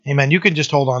Amen. You can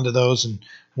just hold on to those and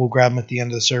we'll grab them at the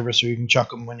end of the service, or you can chuck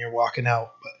them when you're walking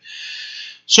out.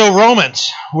 So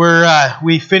Romans,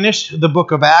 we finished the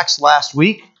book of Acts last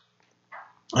week,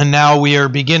 and now we are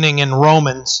beginning in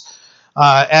Romans.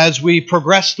 As we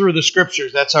progress through the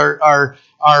scriptures, that's our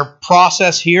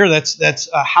process here. That's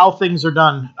how things are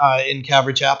done in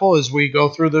Calvary Chapel, as we go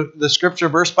through the scripture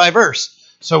verse by verse.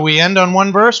 So we end on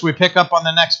one verse, we pick up on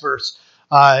the next verse.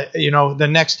 The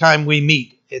next time we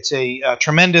meet, it's a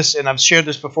tremendous, and I've shared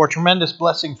this before, tremendous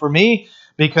blessing for me,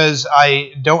 because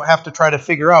I don't have to try to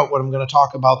figure out what I'm going to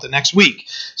talk about the next week.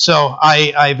 So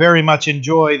I very much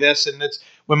enjoy this, and it's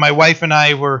when my wife and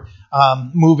I were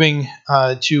moving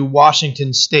to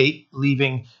Washington State,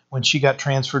 leaving when she got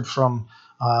transferred from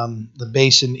the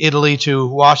base in Italy to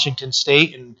Washington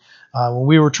State. And when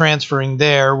we were transferring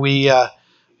there, we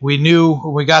knew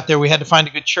when we got there we had to find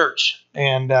a good church.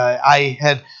 And I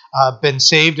had been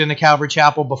saved in a Calvary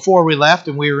Chapel before we left,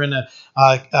 and we were in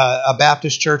a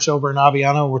Baptist church over in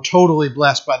Aviano. We're totally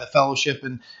blessed by the fellowship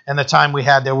and the time we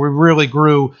had there. We really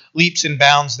grew leaps and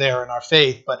bounds there in our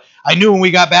faith. But I knew when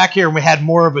we got back here and we had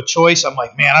more of a choice, I'm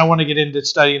like, man, I want to get into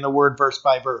studying the Word verse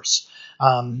by verse.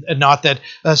 And not that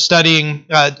studying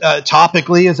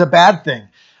topically is a bad thing.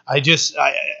 I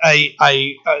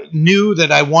knew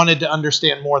that I wanted to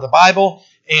understand more of the Bible,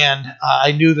 and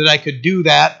I knew that I could do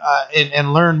that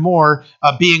and learn more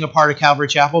being a part of Calvary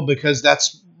Chapel, because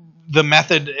that's the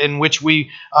method in which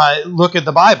we look at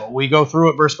the Bible. We go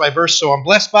through it verse by verse, so I'm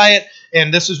blessed by it,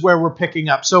 and this is where we're picking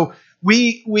up. So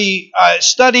we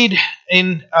studied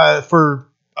for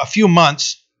a few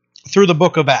months through the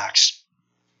book of Acts,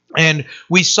 and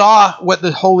we saw what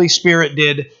the Holy Spirit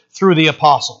did through the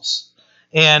apostles,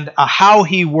 and how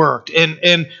he worked.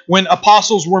 And when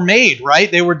apostles were made,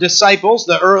 right, they were disciples.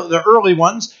 The early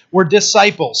ones were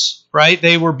disciples, right?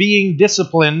 They were being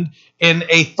disciplined in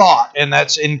a thought, and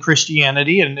that's in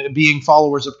Christianity and being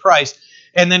followers of Christ.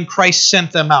 And then Christ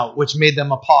sent them out, which made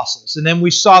them apostles. And then we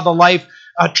saw the life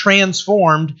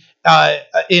transformed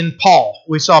in Paul.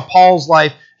 We saw Paul's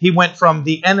life. He went from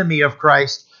the enemy of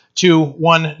Christ to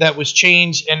one that was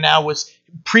changed and now was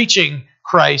preaching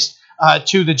Christ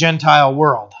to the Gentile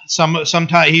world.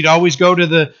 Sometimes he'd always go to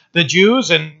the Jews,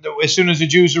 and as soon as the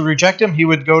Jews would reject him, he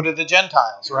would go to the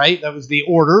Gentiles, right? That was the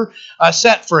order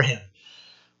set for him.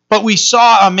 But we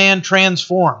saw a man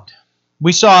transformed.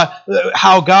 We saw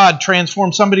how God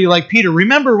transformed somebody like Peter.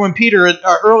 Remember when Peter,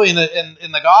 early in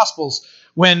the Gospels,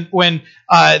 when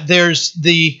there's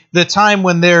the time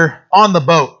when they're on the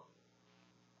boat,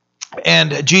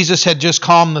 and Jesus had just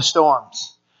calmed the storms.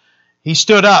 He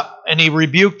stood up and he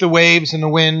rebuked the waves and the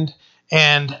wind,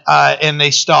 and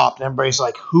they stopped. And everybody's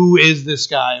like, "Who is this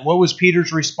guy?" And what was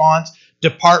Peter's response?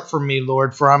 "Depart from me,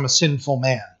 Lord, for I'm a sinful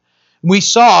man." We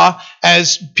saw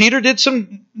as Peter did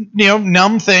some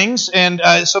numb things and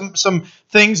some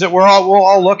things that we'll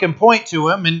all look and point to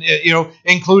him, and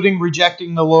including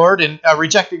rejecting the Lord and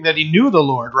rejecting that he knew the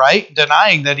Lord, right?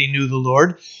 Denying that he knew the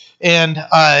Lord.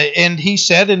 And he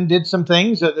said and did some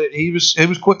things that he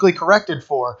was quickly corrected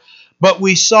for. But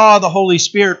we saw the Holy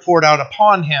Spirit poured out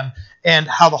upon him, and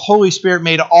how the Holy Spirit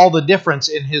made all the difference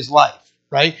in his life,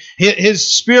 right?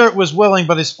 His spirit was willing,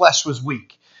 but his flesh was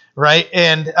weak, right?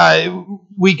 And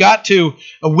we got to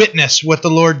witness what the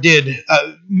Lord did,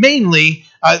 mainly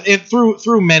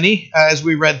through many, as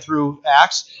we read through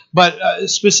Acts, but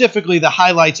specifically the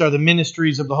highlights are the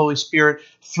ministries of the Holy Spirit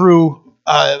through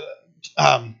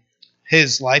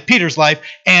his life, Peter's life,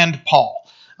 and Paul.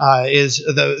 Is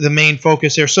the main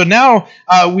focus there. So now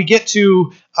we get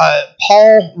to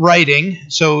Paul writing.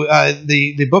 So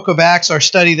the book of Acts, our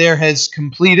study there has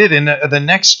completed, and the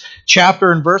next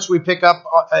chapter and verse we pick up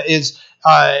is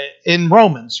in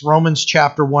Romans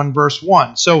chapter 1, verse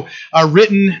 1. So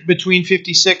written between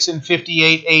 56 and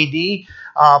 58 AD.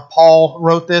 Paul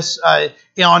wrote this at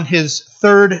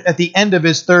the end of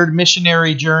his third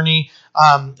missionary journey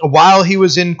while he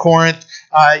was in Corinth.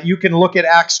 You can look at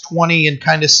Acts 20 and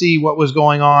kind of see what was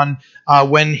going on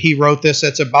when he wrote this.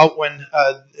 That's about when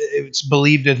it's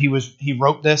believed that he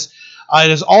wrote this. It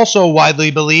is also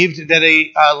widely believed that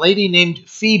a lady named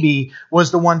Phoebe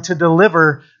was the one to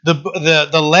deliver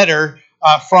the letter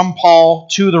from Paul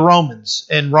to the Romans.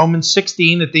 In Romans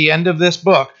 16, at the end of this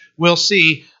book, we'll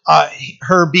see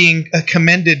her being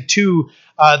commended to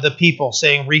the people,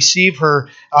 saying, "Receive her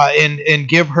and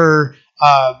give her."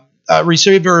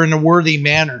 Received her in a worthy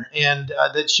manner, and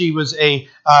that she was a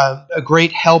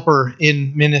great helper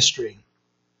in ministry.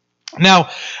 Now,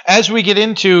 as we get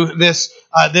into this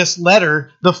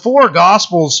letter, the four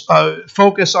Gospels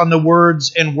focus on the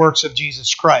words and works of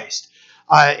Jesus Christ,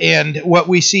 and what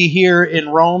we see here in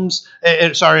Romans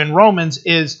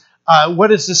is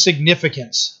what is the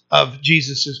significance of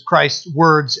Jesus Christ's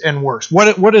words and works?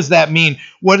 What does that mean?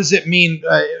 What does it mean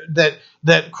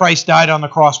that Christ died on the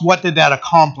cross? What did that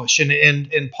accomplish?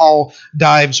 And Paul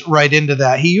dives right into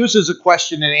that. He uses a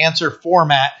question and answer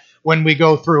format when we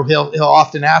go through. He'll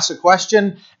often ask a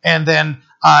question and then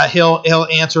he'll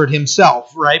answer it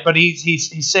himself, right? But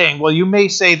he's saying, well, you may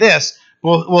say this.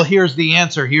 Well, here's the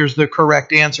answer. Here's the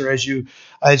correct answer as you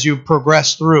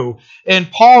progress through.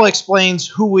 And Paul explains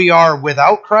who we are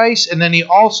without Christ, and then he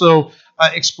also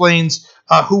explains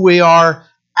who we are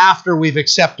after we've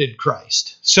accepted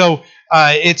Christ. So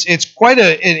it's quite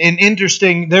an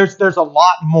interesting. There's a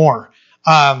lot more.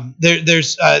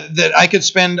 There's that I could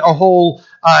spend a whole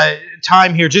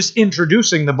time here just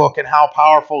introducing the book and how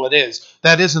powerful it is.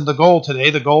 That isn't the goal today.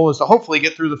 The goal is to hopefully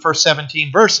get through the first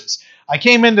 17 verses. I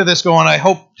came into this going, I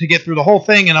hope to get through the whole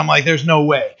thing, and I'm like, there's no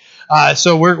way.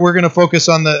 So we're going to focus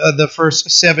on the first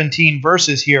 17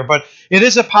 verses here. But it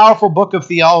is a powerful book of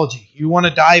theology. You want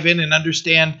to dive in and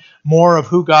understand more of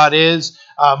who God is,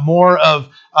 more of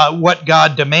what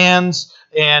God demands,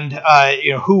 and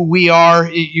who we are.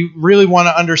 You really want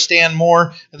to understand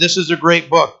more. This is a great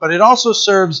book, but it also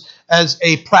serves as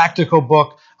a practical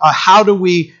book. How do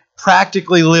we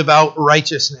practically live out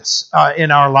righteousness in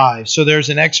our lives? So there's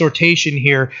an exhortation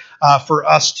here for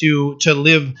us to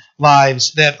live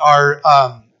lives that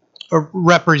are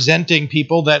representing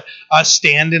people that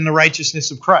stand in the righteousness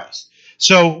of Christ.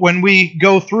 So when we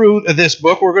go through this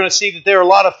book, we're going to see that there are a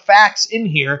lot of facts in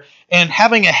here, and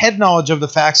having a head knowledge of the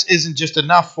facts isn't just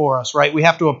enough for us, right? We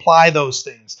have to apply those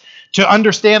things. To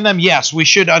understand them, yes, we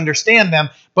should understand them,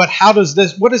 but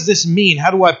what does this mean?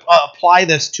 How do I apply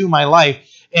this to my life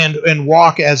and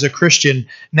walk as a Christian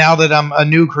now that I'm a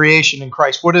new creation in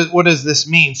Christ? What does this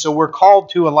mean? So we're called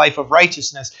to a life of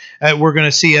righteousness. We're going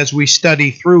to see as we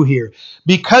study through here.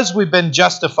 Because we've been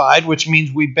justified, which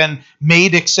means we've been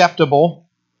made acceptable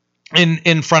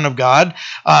in front of God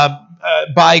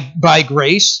by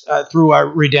grace through our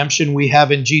redemption we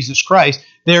have in Jesus Christ,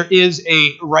 there is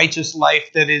a righteous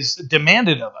life that is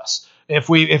demanded of us. If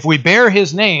we bear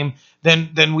His name,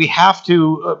 then we have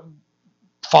to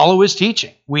follow His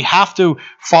teaching. We have to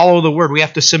follow the Word. We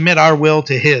have to submit our will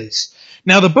to His.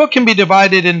 Now, the book can be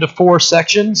divided into 4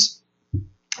 sections,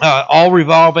 all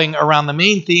revolving around the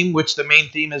main theme, which the main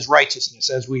theme is righteousness,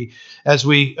 as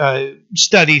we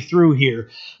study through here.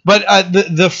 But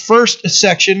the first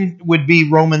section would be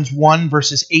Romans 1,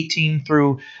 verses 18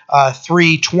 through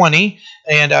 3:20,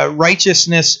 and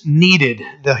righteousness needed,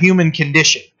 the human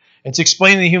condition. It's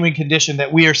explaining the human condition,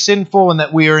 that we are sinful and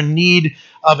that we are in need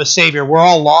of a Savior. We're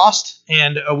all lost,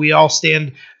 and we all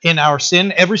stand in our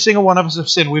sin. Every single one of us have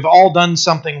sinned. We've all done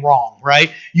something wrong,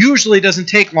 right? Usually it doesn't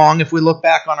take long if we look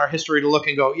back on our history to look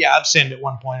and go, yeah, I've sinned at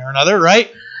one point or another,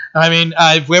 right? I mean,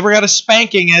 if we ever got a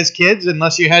spanking as kids,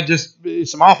 unless you had just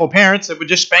some awful parents that would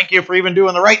just spank you for even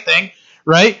doing the right thing,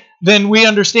 right? Then we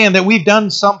understand that we've done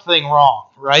something wrong,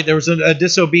 right? There was a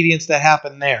disobedience that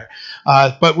happened there.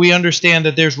 But we understand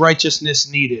that there's righteousness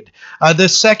needed. The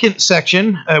second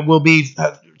section will be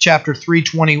chapter 3,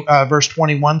 verse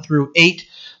 21 through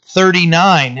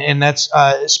 8:39, and that's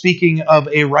speaking of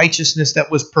a righteousness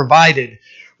that was provided.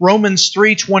 Romans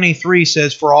 3:23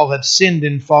 says, "For all have sinned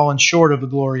and fallen short of the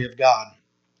glory of God."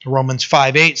 Romans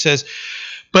 5:8 says,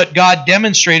 "But God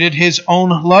demonstrated His own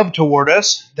love toward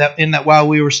us, that while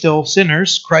we were still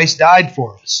sinners, Christ died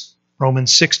for us."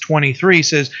 Romans 6:23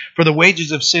 says, "For the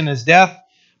wages of sin is death,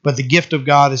 but the gift of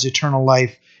God is eternal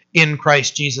life in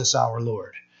Christ Jesus our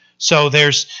Lord." So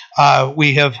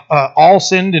we have all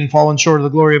sinned and fallen short of the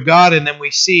glory of God, and then we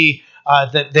see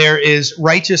that there is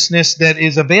righteousness that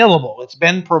is available. It's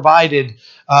been provided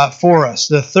for us.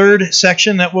 The third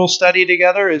section that we'll study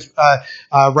together is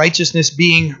righteousness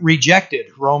being rejected.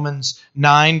 Romans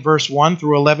 9, verse 1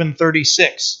 through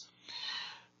 11:36.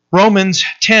 Romans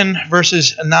 10,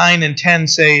 verses 9 and 10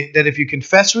 say that if you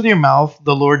confess with your mouth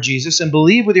the Lord Jesus and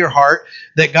believe with your heart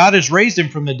that God has raised Him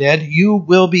from the dead, you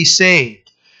will be saved.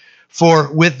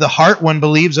 For with the heart one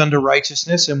believes unto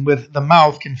righteousness, and with the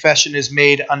mouth confession is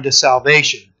made unto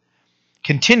salvation.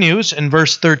 Continues in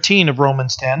verse 13 of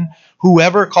Romans 10,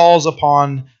 "Whoever calls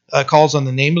on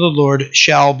the name of the Lord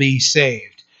shall be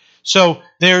saved." So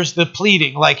there's the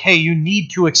pleading, like, hey, you need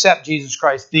to accept Jesus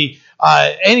Christ.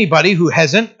 Anybody who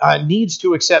hasn't needs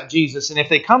to accept Jesus. And if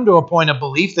they come to a point of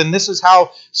belief, then this is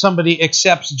how somebody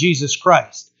accepts Jesus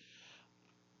Christ.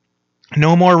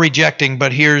 No more rejecting,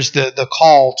 but here's the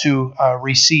call to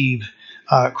receive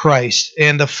Christ.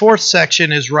 And the fourth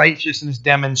section is righteousness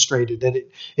demonstrated, that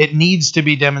it needs to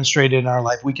be demonstrated in our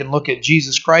life. We can look at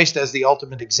Jesus Christ as the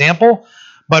ultimate example,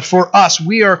 But for us,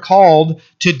 we are called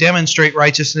to demonstrate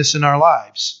righteousness in our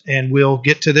lives. And we'll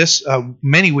get to this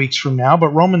many weeks from now. But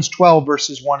Romans 12,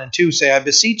 verses 1 and 2 say, I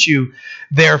beseech you,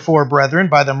 therefore, brethren,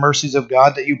 by the mercies of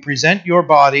God, that you present your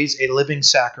bodies a living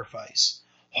sacrifice,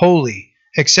 holy,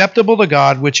 acceptable to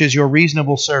God, which is your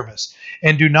reasonable service.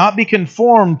 And do not be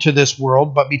conformed to this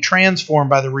world, but be transformed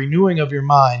by the renewing of your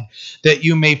mind, that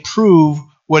you may prove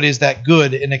what is that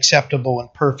good and acceptable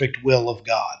and perfect will of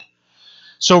God.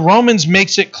 So Romans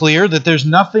makes it clear that there's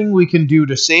nothing we can do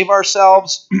to save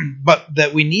ourselves, but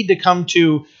that we need to come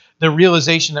to the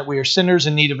realization that we are sinners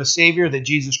in need of a Savior, that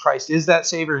Jesus Christ is that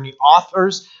Savior, and He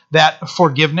offers that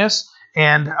forgiveness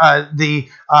and the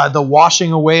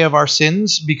washing away of our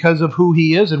sins because of who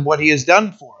He is and what He has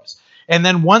done for us. And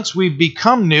then once we've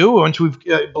become new, once we've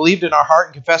believed in our heart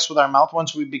and confessed with our mouth,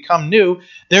 once we've become new,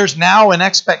 there's now an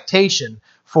expectation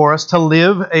for us to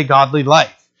live a godly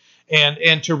life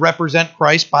and to represent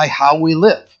Christ by how we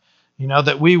live. You know,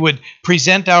 that we would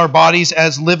present our bodies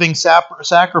as living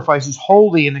sacrifices,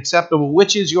 holy and acceptable,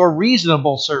 which is your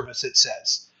reasonable service, it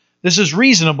says. This is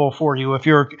reasonable for you if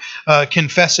you're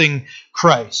confessing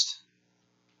Christ.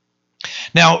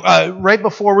 Now, right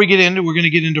before we're going to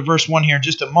get into verse 1 here in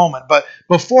just a moment. But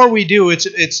before we do,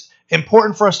 it's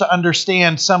important for us to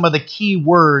understand some of the key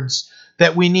words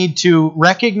that we need to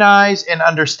recognize and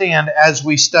understand as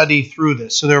we study through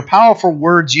this. So there are powerful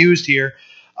words used here,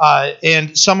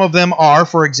 and some of them are,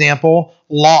 for example,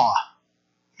 law,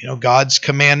 God's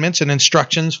commandments and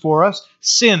instructions for us;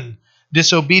 sin,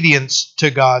 disobedience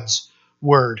to God's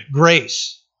word;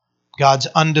 grace, God's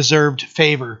undeserved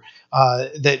favor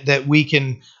that we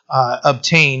can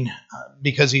obtain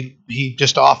because He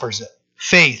just offers it;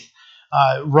 faith.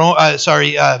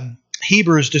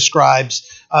 Hebrews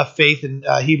describes faith in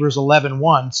Hebrews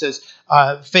 11:1 says,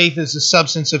 faith is the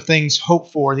substance of things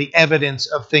hoped for, the evidence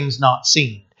of things not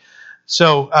seen.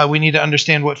 So we need to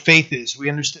understand what faith is. We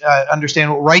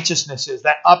understand what righteousness is,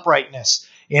 that uprightness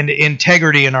and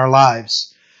integrity in our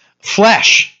lives.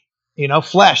 Flesh,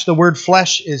 flesh, the word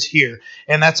flesh is here,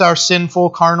 and that's our sinful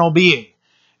carnal being.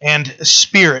 And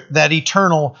spirit, that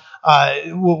eternal,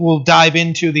 we'll dive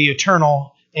into the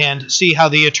eternal and see how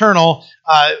the eternal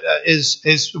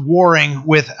is warring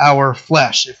with our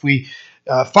flesh. If we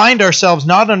find ourselves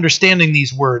not understanding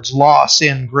these words, law,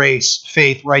 sin, grace,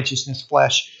 faith, righteousness,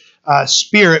 flesh,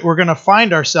 spirit, we're going to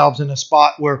find ourselves in a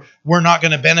spot where we're not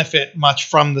going to benefit much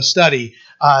from the study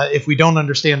if we don't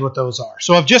understand what those are.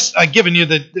 So I've just given you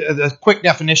the quick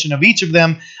definition of each of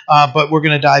them, but we're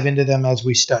going to dive into them as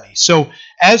we study. So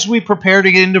as we prepare to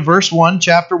get into verse 1,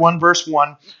 chapter 1, verse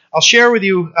 1, I'll share with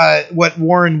you what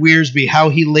Warren Wiersbe, how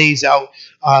he lays out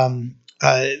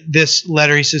this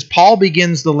letter. He says, Paul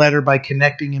begins the letter by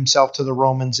connecting himself to the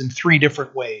Romans in three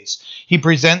different ways. He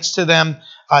presents to them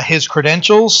his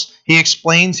credentials, he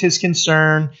explains his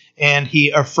concern, and he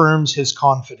affirms his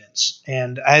confidence.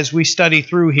 And as we study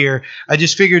through here, I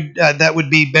just figured that would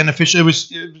be beneficial. It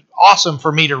was awesome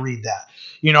for me to read that.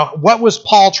 What was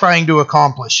Paul trying to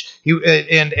accomplish?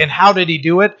 And how did he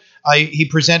do it? He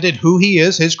presented who he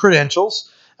is, his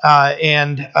credentials,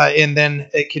 and then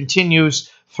it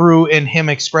continues through in him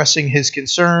expressing his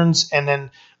concerns and then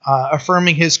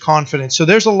affirming his confidence. So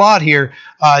there's a lot here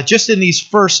just in these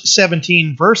first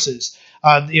 17 verses.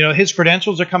 His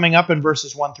credentials are coming up in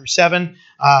verses 1 through 7.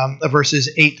 Verses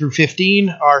 8 through 15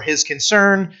 are his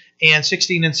concern, and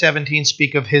 16 and 17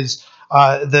 speak of his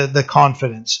the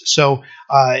confidence. So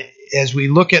as we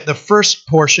look at the first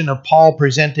portion of Paul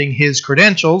presenting his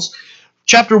credentials,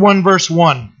 chapter 1, verse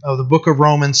 1 of the book of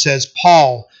Romans says,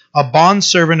 Paul, a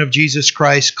bondservant of Jesus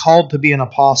Christ, called to be an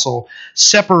apostle,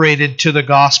 separated to the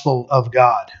gospel of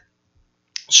God.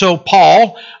 So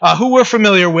Paul, who we're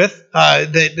familiar with,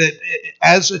 that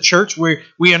as a church,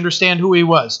 we understand who he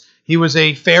was. He was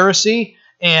a Pharisee,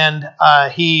 and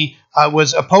he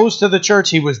was opposed to the church.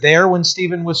 He was there when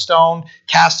Stephen was stoned,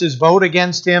 cast his vote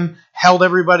against him, held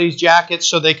everybody's jackets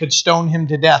so they could stone him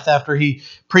to death after he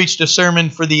preached a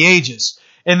sermon for the ages.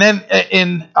 And then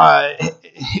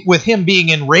with him being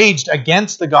enraged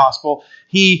against the gospel,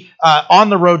 he, on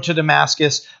the road to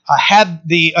Damascus, had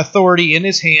the authority in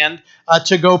his hand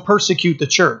to go persecute the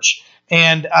church.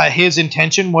 And his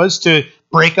intention was to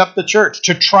break up the church,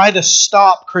 to try to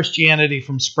stop Christianity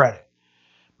from spreading.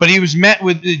 But he was met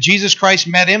with, Jesus Christ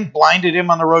met him, blinded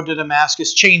him on the road to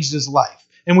Damascus, changed his life.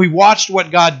 And we watched what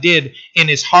God did in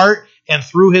his heart and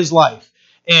through his life.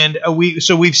 And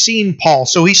we've seen Paul.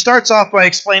 So he starts off by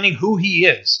explaining who he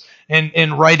is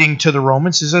and writing to the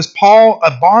Romans. He says, Paul,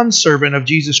 a bondservant of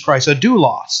Jesus Christ, a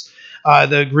doulos,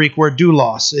 the Greek word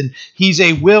doulos. And he's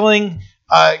a willing,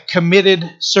 committed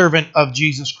servant of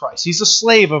Jesus Christ. He's a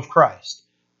slave of Christ.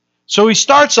 So he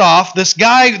starts off, this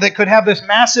guy that could have this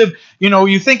massive,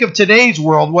 you think of today's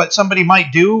world, what somebody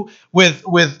might do with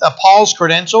Paul's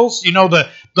credentials, the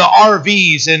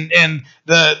RVs and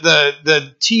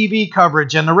the TV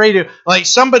coverage and the radio. Like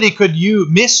somebody could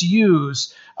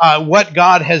misuse what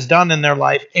God has done in their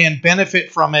life and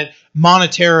benefit from it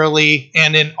monetarily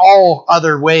and in all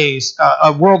other ways,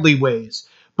 worldly ways.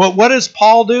 But what does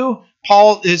Paul do?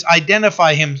 Paul is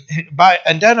identifying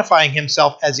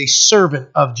himself as a servant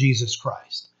of Jesus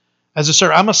Christ. As a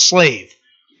servant, I'm a slave.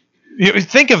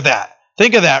 Think of that.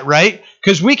 Think of that, right?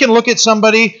 Because we can look at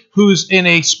somebody who's in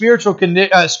a spiritual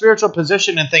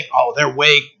position and think, oh, they're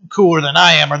way cooler than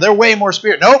I am, or they're way more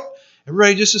spirit. Nope.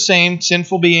 Everybody just the same,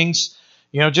 sinful beings,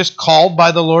 just called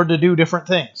by the Lord to do different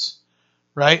things,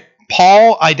 right?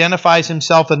 Paul identifies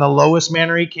himself in the lowest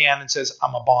manner he can and says,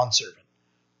 I'm a bondservant.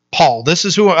 Paul, this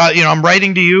is who I'm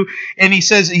writing to you, and he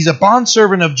says he's a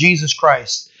bondservant of Jesus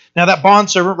Christ. Now that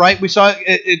bondservant, right? We saw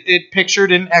it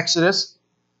pictured in Exodus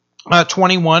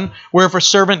 21, where if a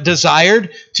servant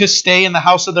desired to stay in the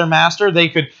house of their master, they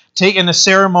could take in a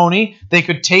ceremony, they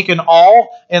could take an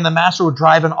awl, and the master would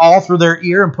drive an awl through their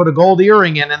ear and put a gold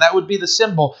earring in, and that would be the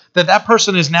symbol that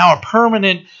person is now a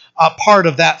permanent part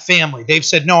of that family. They've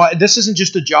said, no, this isn't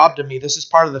just a job to me. This is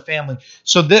part of the family.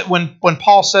 So that when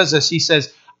Paul says this, he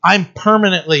says, I'm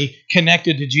permanently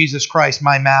connected to Jesus Christ,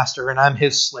 my master, and I'm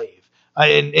his slave,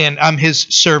 and I'm his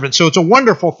servant. So it's a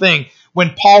wonderful thing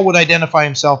when Paul would identify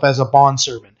himself as a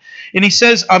bondservant. And he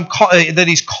says that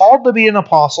he's called to be an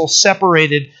apostle,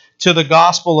 separated to the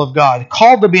gospel of God.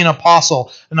 Called to be an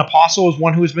apostle. An apostle is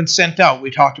one who has been sent out.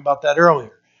 We talked about that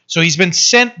earlier. So he's been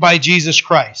sent by Jesus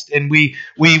Christ. And we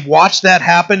watched that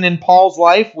happen in Paul's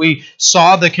life. We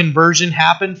saw the conversion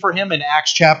happen for him in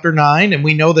Acts chapter 9. And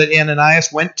we know that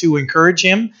Ananias went to encourage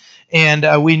him.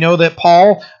 And we know that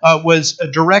Paul was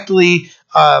directly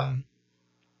called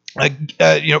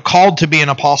to be an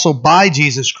apostle by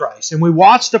Jesus Christ. And we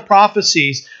watched the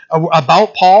prophecies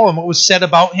about Paul and what was said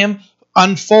about him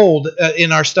unfold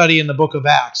in our study in the book of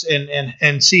Acts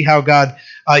and see how God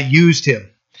used him.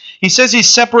 He says he's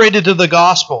separated to the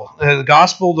gospel. The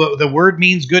gospel, the word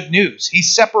means good news.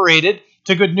 He's separated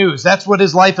to good news. That's what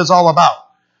his life is all about.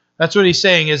 That's what he's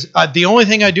saying is the only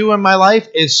thing I do in my life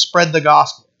is spread the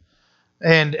gospel.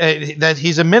 And that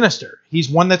he's a minister. He's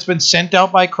one that's been sent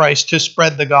out by Christ to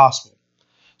spread the gospel.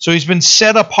 So he's been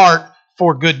set apart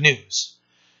for good news.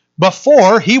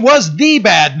 Before, he was the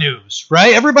bad news,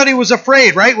 right? Everybody was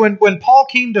afraid, right? When Paul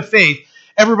came to faith,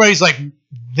 everybody's like,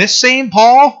 this same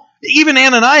Paul? Even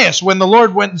Ananias, when the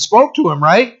Lord went and spoke to him,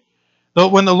 right?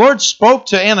 When the Lord spoke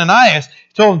to Ananias,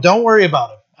 he told him, don't worry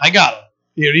about him. I got him.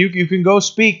 You can go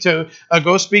speak to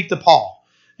Paul.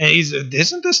 And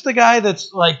isn't this the guy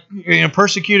that's like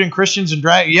persecuting Christians and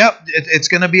drag? Yep, it's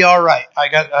going to be all right. I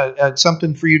got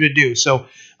something for you to do. So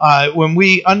when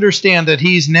we understand that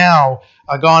he's now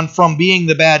gone from being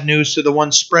the bad news to the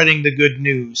one spreading the good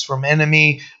news, from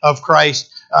enemy of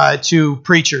Christ to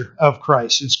preacher of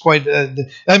Christ, it's quite.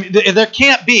 There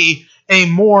can't be a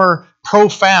more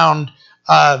profound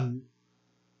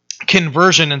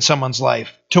conversion in someone's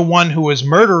life to one who is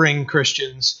murdering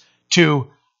Christians to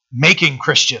making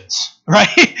Christians,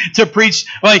 right? To preach,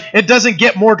 like it doesn't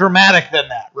get more dramatic than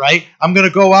that, right? I'm going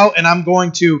to go out and I'm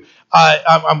going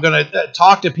to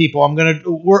talk to people. I'm going to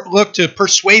look to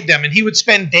persuade them. And he would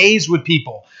spend days with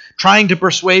people trying to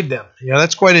persuade them.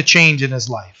 That's quite a change in his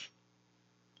life.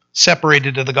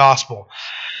 Separated to the gospel.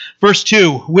 Verse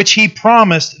 2, which he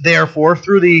promised, therefore,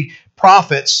 through the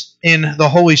prophets in the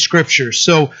Holy Scriptures.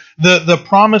 So the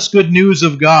promised good news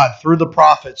of God through the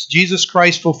prophets. Jesus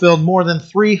Christ fulfilled more than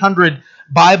 300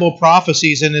 Bible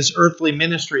prophecies in his earthly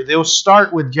ministry. They'll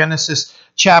start with Genesis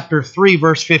chapter 3,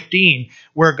 verse 15,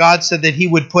 where God said that he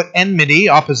would put enmity,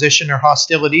 opposition or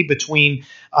hostility between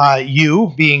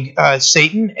you, being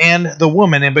Satan, and the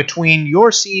woman, and between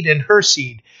your seed and her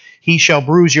seed. He shall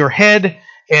bruise your head,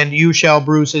 and you shall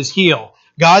bruise his heel.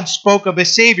 God spoke of a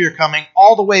Savior coming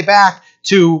all the way back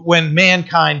to when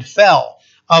mankind fell,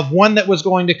 of one that was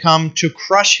going to come to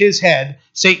crush his head,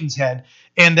 Satan's head,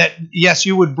 and that, yes,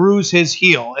 you would bruise his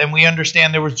heel. And we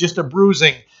understand there was just a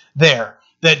bruising there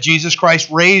that Jesus Christ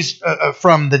raised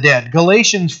from the dead.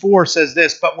 Galatians 4 says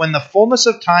this, but when the fullness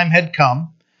of time had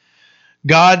come,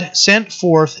 God sent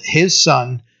forth his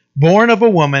Son, born of a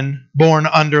woman, born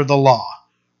under the law.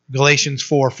 Galatians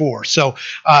 4:4. So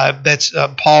that's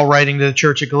Paul writing to the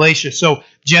church of Galatia. So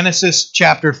Genesis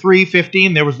chapter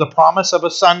 3:15, there was the promise of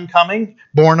a son coming,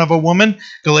 born of a woman.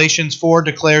 Galatians 4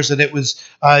 declares that it was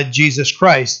Jesus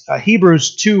Christ.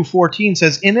 Hebrews 2:14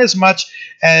 says, inasmuch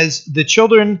as the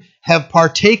children have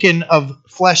partaken of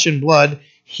flesh and blood,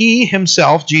 he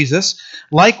himself, Jesus,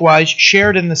 likewise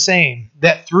shared in the same,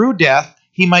 that through death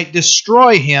he might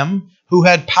destroy him who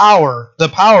had power, the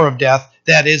power of death,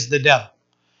 that is the devil.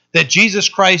 That Jesus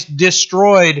Christ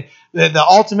destroyed the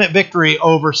ultimate victory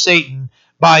over Satan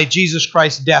by Jesus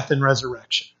Christ's death and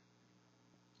resurrection.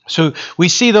 So we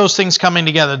see those things coming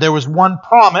together. There was one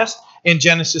promise in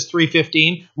Genesis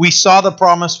 3:15. We saw the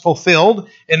promise fulfilled,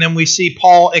 and then we see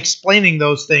Paul explaining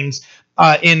those things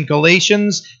in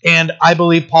Galatians, and I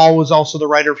believe Paul was also the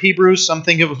writer of Hebrews. Some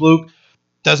think it was Luke.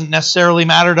 Doesn't necessarily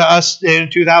matter to us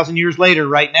 2,000 years later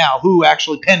right now who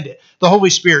actually penned it. The Holy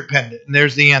Spirit penned it, and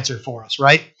there's the answer for us,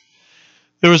 right?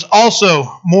 There was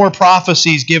also more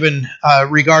prophecies given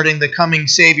regarding the coming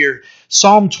Savior.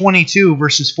 Psalm 22,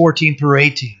 verses 14 through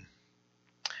 18,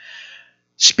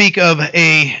 speak of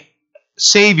a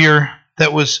Savior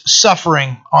that was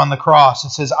suffering on the cross.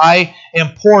 It says, I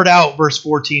am poured out, verse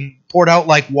 14, poured out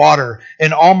like water,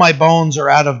 and all my bones are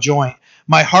out of joint.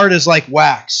 My heart is like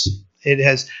wax. It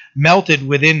has melted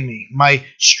within me. My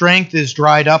strength is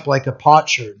dried up like a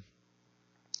potsherd,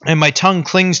 and my tongue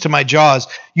clings to my jaws.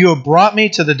 You have brought me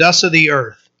to the dust of the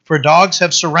earth, for dogs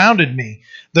have surrounded me.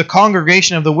 The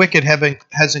congregation of the wicked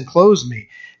has enclosed me.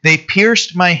 They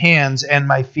pierced my hands and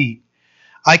my feet.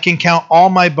 I can count all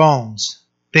my bones.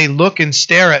 They look and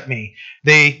stare at me.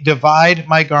 They divide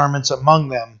my garments among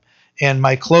them, and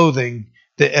my clothing,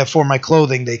 for my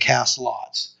clothing they cast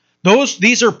lots.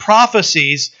 These are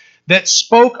prophecies that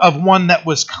spoke of one that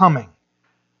was coming.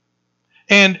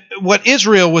 And what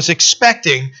Israel was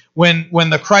expecting when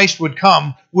the Christ would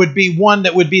come would be one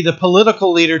that would be the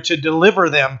political leader to deliver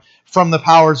them from the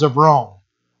powers of Rome.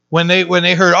 When they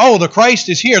heard, oh, the Christ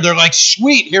is here, they're like,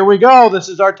 sweet, here we go. This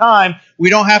is our time. We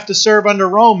don't have to serve under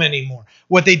Rome anymore.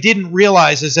 What they didn't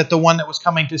realize is that the one that was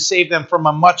coming to save them from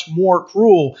a much more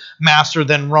cruel master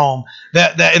than Rome,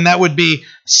 that would be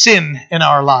sin in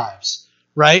our lives,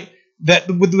 right? That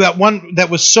one that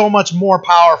was so much more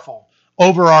powerful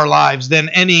over our lives than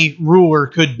any ruler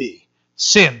could be.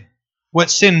 Sin. What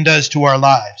sin does to our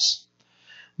lives.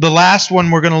 The last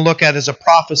one we're going to look at is a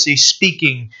prophecy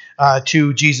speaking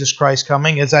to Jesus Christ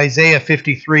coming. As Isaiah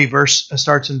 53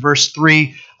 starts in verse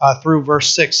 3 through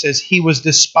verse 6 says, He was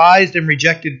despised and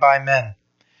rejected by men,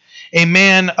 a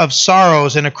man of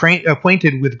sorrows and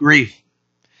acquainted with grief.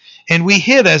 And we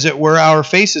hid, as it were, our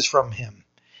faces from him.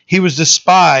 He was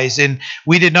despised, and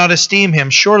we did not esteem him.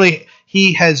 Surely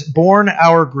he has borne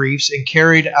our griefs and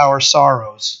carried our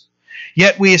sorrows.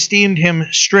 Yet we esteemed him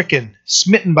stricken,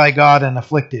 smitten by God, and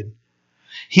afflicted.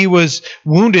 He was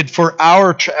wounded for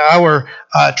our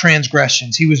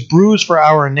transgressions. He was bruised for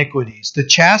our iniquities. The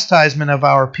chastisement of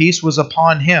our peace was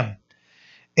upon him,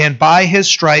 and by his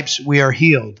stripes we are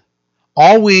healed.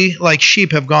 All we, like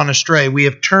sheep, have gone astray. We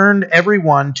have turned every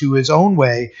one to his own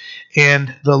way,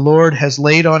 and the Lord has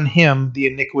laid on him the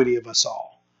iniquity of us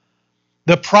all.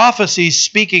 The prophecies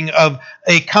speaking of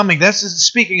a coming, this is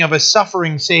speaking of a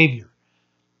suffering Savior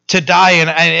to die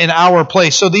in our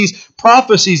place. So these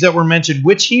prophecies that were mentioned,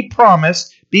 which he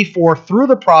promised before through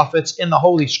the prophets in the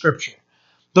Holy Scripture,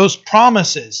 those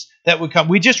promises that would come.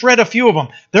 We just read a few of them.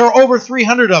 There are over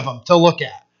 300 of them to look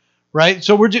at, right?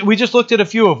 So we just looked at a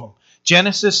few of them.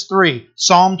 Genesis 3,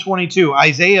 Psalm 22,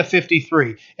 Isaiah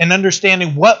 53, and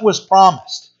understanding what was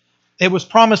promised. It was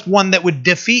promised one that would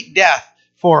defeat death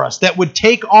for us, that would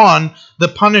take on the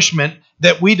punishment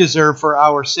that we deserve for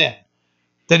our sin,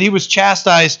 that he was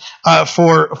chastised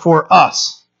for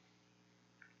us.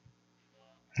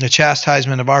 The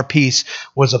chastisement of our peace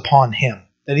was upon him,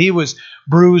 that he was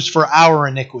bruised for our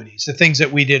iniquities, the things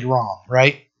that we did wrong,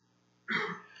 right?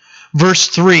 Verse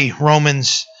 3,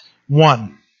 Romans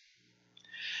 1.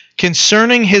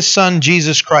 Concerning his son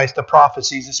Jesus Christ, the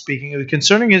prophecies is speaking of,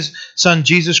 concerning his son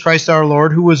Jesus Christ our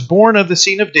Lord, who was born of the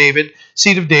seed of David,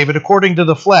 according to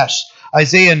the flesh.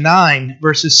 Isaiah 9,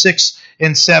 verses 6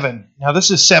 and 7. Now this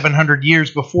is 700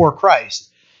 years before Christ.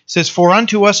 It says, For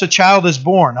unto us a child is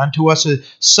born, unto us a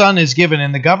son is given,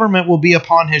 and the government will be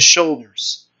upon his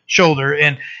shoulder,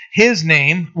 and his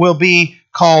name will be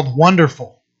called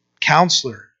Wonderful,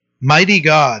 Counselor, Mighty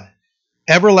God,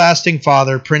 Everlasting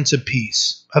Father, Prince of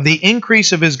Peace. Of the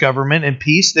increase of his government and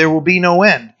peace there will be no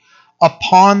end,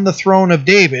 upon the throne of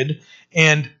David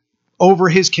and over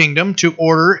his kingdom, to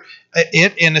order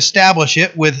it and establish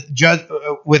it with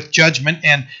judgment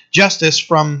and justice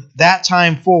from that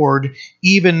time forward,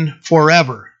 even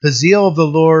forever. The zeal of the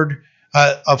Lord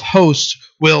of hosts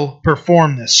will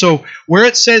perform this. So where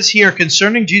it says here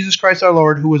concerning Jesus Christ our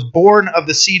Lord, who was born of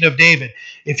the seed of David,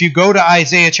 if you go to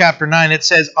Isaiah chapter 9, it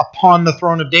says upon the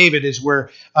throne of David is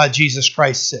where Jesus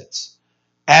Christ sits,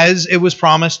 as it was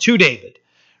promised to David,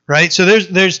 right? So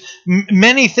there's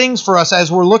many things for us as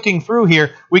we're looking through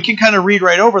here. We can kind of read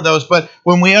right over those, but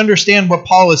when we understand what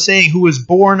Paul is saying, who was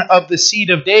born of the seed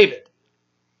of David.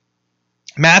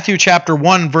 Matthew chapter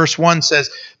 1, verse 1 says,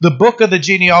 the book of the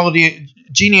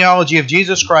genealogy of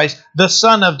Jesus Christ, the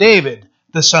son of David,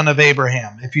 the son of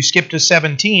Abraham. If you skip to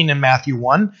 17 in Matthew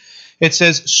 1, it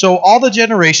says, so all the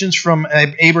generations from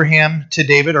Abraham to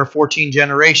David are 14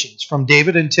 generations. From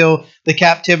David until the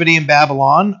captivity in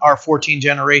Babylon are 14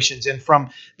 generations. And from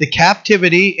the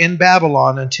captivity in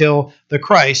Babylon until the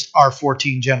Christ are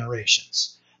 14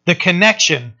 generations. The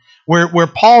connection where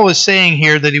Paul is saying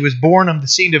here that he was born of the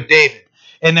seed of David.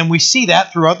 And then we see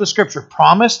that throughout the scripture.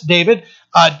 The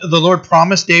Lord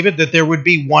promised David that there would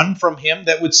be one from him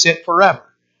that would sit forever.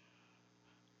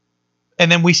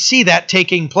 And then we see that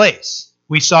taking place.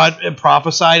 We saw it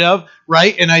prophesied of,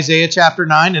 right, in Isaiah chapter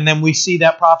 9. And then we see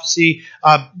that prophecy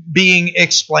being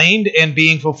explained and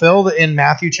being fulfilled in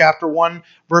Matthew chapter 1,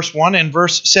 verse 1 and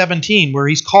verse 17, where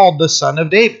he's called the Son of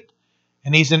David.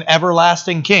 And he's an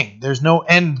everlasting king. There's no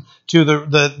end to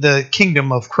the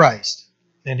kingdom of Christ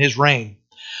and his reign.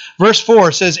 Verse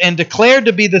 4 says, and declared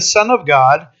to be the Son of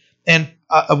God, and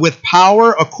with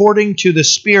power according to the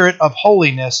Spirit of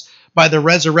holiness, by the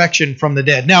resurrection from the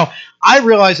dead. Now, I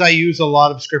realize I use a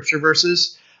lot of scripture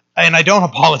verses, and I don't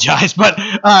apologize, but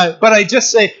I just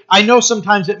say, I know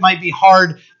sometimes it might be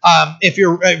hard if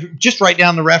you're just write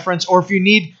down the reference, or if you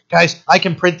need, guys, I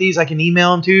can print these, I can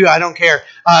email them to you, I don't care.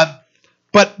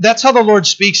 But that's how the Lord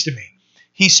speaks to me.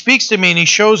 He speaks to me and he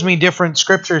shows me different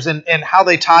scriptures and how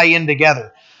they tie in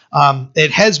together.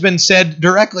 It has been said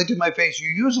directly to my face,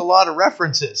 you use a lot of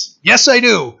references. Yes, I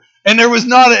do. And there was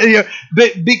not,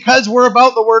 because we're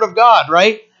about the Word of God,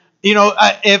 right?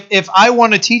 If I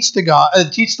want to teach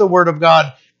the Word of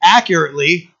God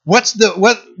accurately, what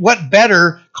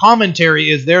better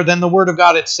commentary is there than the Word of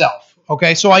God itself?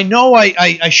 Okay, so I know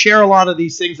I share a lot of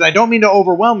these things, and I don't mean to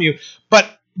overwhelm you,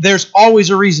 but there's always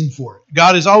a reason for it.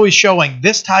 God is always showing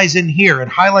this ties in here and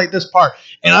highlight this part.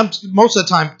 And I'm most of the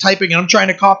time typing and I'm trying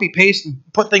to copy, paste, and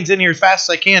put things in here as fast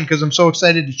as I can because I'm so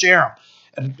excited to share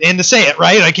them. And to say it,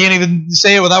 right? I can't even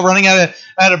say it without running out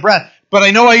of breath. But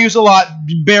I know I use a lot.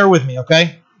 Bear with me,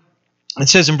 okay? It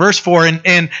says in verse 4,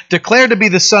 and declare to be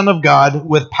the Son of God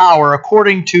with power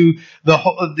according to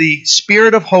the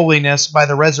Spirit of holiness by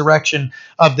the resurrection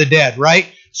of the dead, right?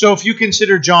 So if you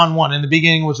consider John 1, in the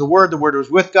beginning was the Word was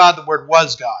with God, the Word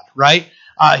was God, right?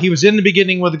 He was in the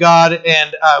beginning with God,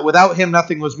 and without him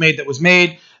nothing was made that was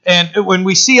made. And when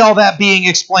we see all that being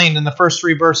explained in the first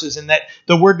 3 verses, and that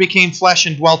the Word became flesh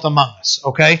and dwelt among us,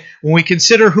 okay? When we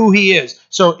consider who he is.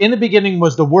 So in the beginning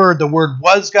was the Word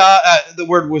was God, the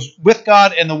Word was with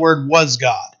God, and the Word was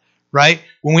God, right?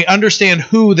 When we understand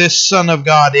who this Son of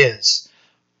God is.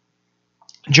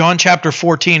 John chapter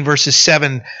 14, verses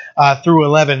 7 through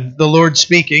 11, the Lord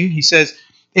speaking, he says,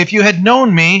 if you had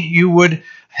known me, you would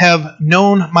have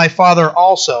known my Father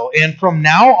also, and from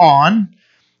now on,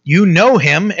 you know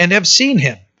him and have seen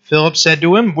him. Philip said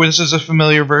to him, this is a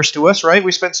familiar verse to us, right?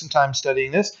 We spent some time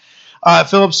studying this.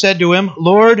 Philip said to him,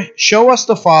 Lord, show us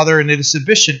the Father, and it is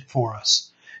sufficient for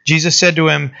us. Jesus said to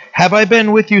him, have I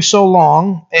been with you so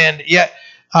long, and yet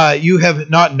you have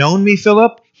not known me,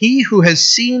 Philip? He who has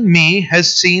seen me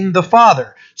has seen the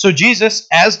Father. So Jesus,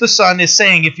 as the Son, is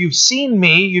saying, if you've seen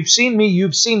me, you've seen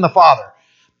the Father.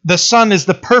 The Son is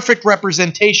the perfect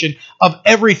representation of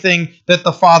everything that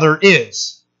the Father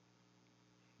is.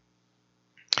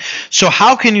 So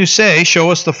how can you say, show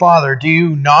us the Father? Do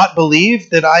you not believe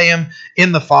that I am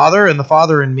in the Father and the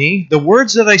Father in me? The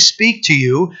words that I speak to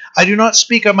you, I do not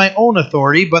speak on my own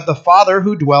authority, but the Father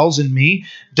who dwells in me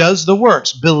does the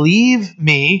works. Believe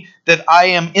me that I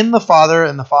am in the Father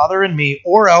and the Father in me,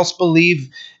 or else believe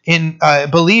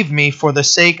me for the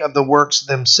sake of the works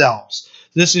themselves.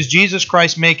 This is Jesus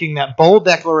Christ making that bold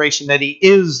declaration that he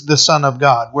is the Son of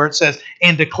God, where it says,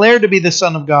 and declare to be the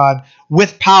Son of God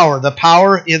with power. The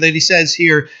power that he says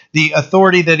here, the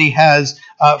authority that he has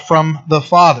from the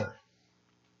Father.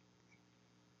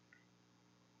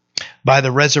 By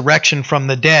the resurrection from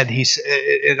the dead.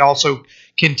 It also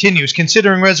continues.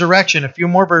 Considering resurrection, a few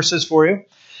more verses for you.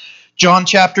 John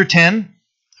chapter 10.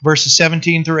 Verses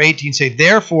 17 through 18 say,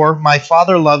 therefore my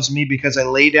Father loves me because I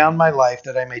lay down my life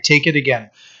that I may take it again.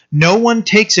 No one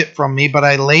takes it from me, but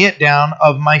I lay it down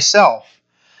of myself.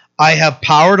 I have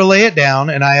power to lay it down,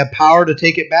 and I have power to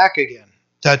take it back again,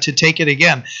 to take it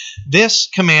again. This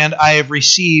command I have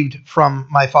received from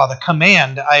my Father.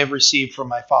 Command I have received from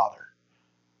my Father.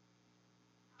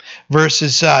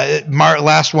 Verses,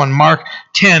 last one, Mark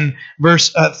 10,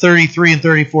 verse 33 and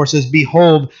 34 says,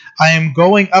 "Behold, I am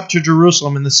going up to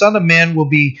Jerusalem, and the Son of Man will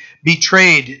be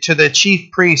betrayed to the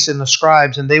chief priests and the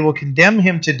scribes, and they will condemn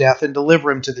him to death and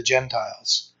deliver him to the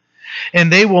Gentiles.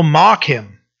 And they will mock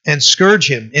him and scourge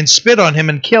him and spit on him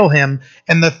and kill him,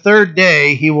 and the third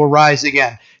day he will rise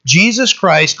again." Jesus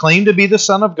Christ claimed to be the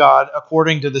Son of God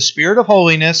according to the Spirit of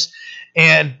holiness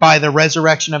and by the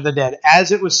resurrection of the dead,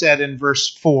 as it was said in verse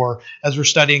 4 as we're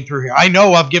studying through here. I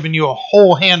know I've given you a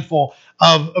whole handful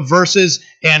of verses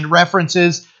and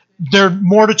references. There's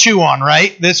more to chew on,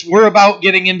 right? We're about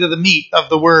getting into the meat of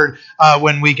the word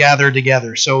when we gather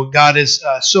together. So God is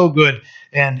so good,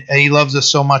 and he loves us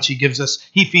so much.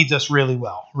 He feeds us really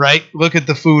well, right? Look at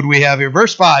the food we have here.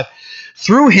 Verse 5,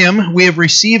 "Through him we have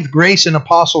received grace and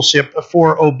apostleship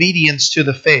for obedience to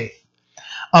the faith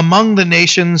among the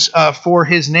nations for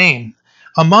his name,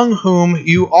 among whom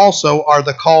you also are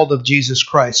the called of Jesus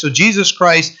Christ." So Jesus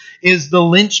Christ is the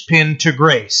linchpin to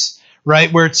grace, right?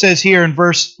 Where it says here in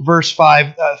verse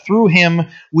 5, "Through him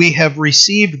we have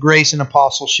received grace and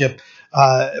apostleship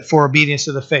for obedience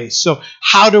to the faith." So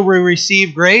how do we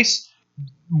receive grace?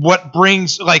 What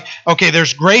brings,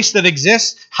 there's grace that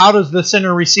exists. How does the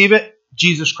sinner receive it?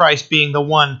 Jesus Christ being the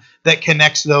one that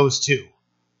connects those two,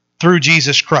 through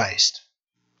Jesus Christ.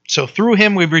 So through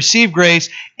him we've received grace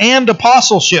and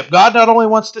apostleship. God not only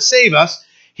wants to save us,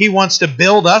 he wants to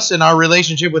build us in our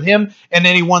relationship with him, and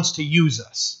then he wants to use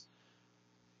us.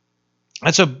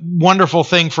 That's a wonderful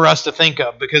thing for us to think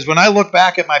of, because when I look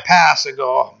back at my past, I go,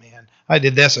 oh man, I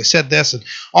did this, I said this, and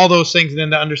all those things, and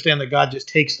then to understand that God just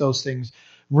takes those things,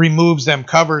 removes them,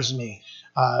 covers me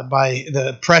by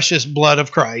the precious blood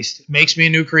of Christ, makes me a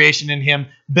new creation in him,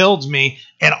 builds me,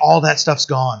 and all that stuff's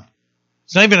gone.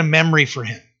 It's not even a memory for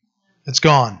him. It's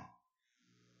gone.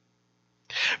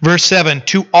 Verse 7,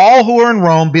 "To all who are in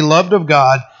Rome, beloved of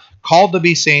God, called to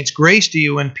be saints, grace to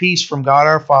you and peace from God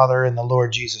our Father and the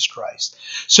Lord Jesus Christ."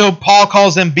 So Paul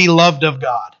calls them beloved of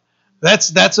God.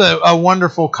 That's a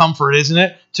wonderful comfort, isn't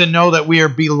it? To know that we are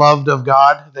beloved of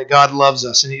God, that God loves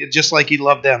us, and just like he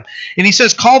loved them. And he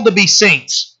says called to be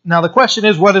saints. Now the question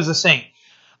is, what is a saint?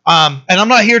 And I'm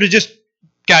not here to just,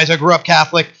 guys, I grew up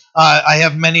Catholic. I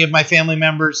have many of my family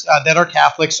members that are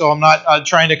Catholic, so I'm not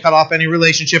trying to cut off any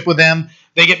relationship with them.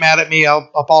 They get mad at me, I'll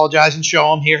apologize and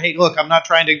show them here, hey, look, I'm not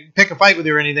trying to pick a fight with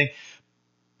you or anything.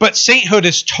 But sainthood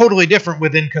is totally different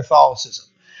within Catholicism.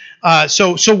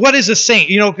 So what is a saint?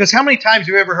 Because how many times have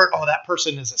you ever heard, oh, that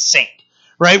person is a saint?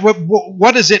 Right?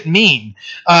 What does it mean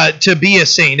to be a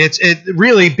saint? It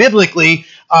really, biblically,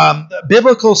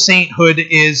 biblical sainthood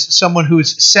is someone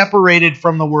who's separated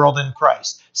from the world in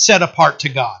Christ, set apart to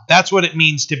God. That's what it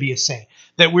means to be a saint,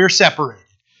 that we're separated.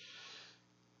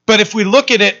 But if we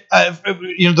look at it,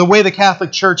 the way the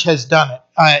Catholic Church has done it,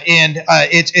 and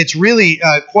it's really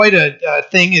quite a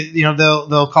thing.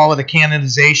 They'll call it a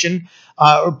canonization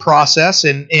process,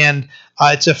 and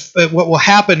what will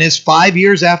happen is 5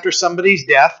 years after somebody's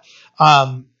death,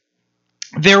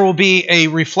 there will be a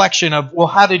reflection of, well,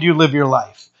 how did you live your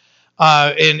life?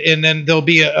 And then there'll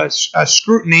be a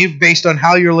scrutiny based on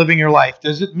how you're living your life.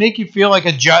 Does it make you feel like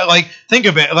a judge? Like, think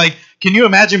of it. Like, can you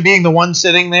imagine being the one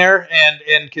sitting there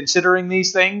and considering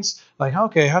these things? Like,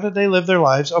 okay, how did they live their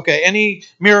lives? Okay, any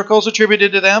miracles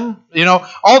attributed to them?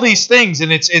 All these things,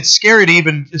 and it's scary to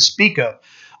even speak of.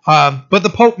 But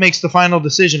the Pope makes the final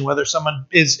decision whether someone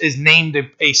is named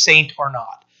a saint or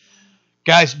not.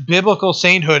 Guys, biblical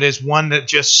sainthood is one that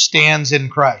just stands in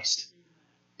Christ,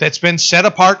 that's been set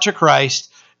apart to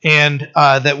Christ, and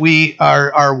that we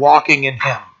are walking in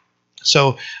him.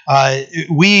 So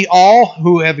we all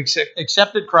who have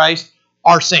accepted Christ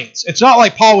are saints. It's not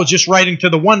like Paul was just writing to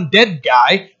the one dead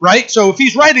guy, right? So if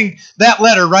he's writing that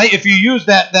letter, right, if you use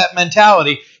that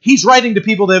mentality, he's writing to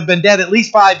people that have been dead at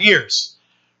least 5 years,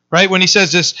 right? When he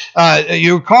says this,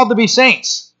 you're called to be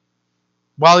saints.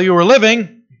 While you were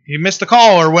living, you missed a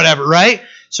call or whatever, right?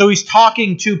 So he's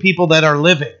talking to people that are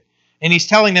living. And he's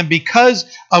telling them, because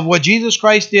of what Jesus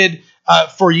Christ did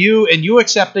for you, and you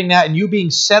accepting that, and you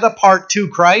being set apart to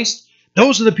Christ,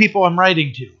 those are the people I'm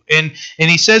writing to. And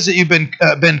he says that you've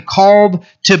been called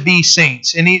to be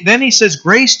saints. And then he says,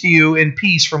 grace to you and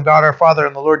peace from God our Father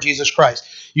and the Lord Jesus Christ.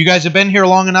 You guys have been here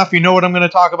long enough. You know what I'm going to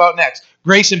talk about next.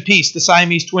 Grace and peace, the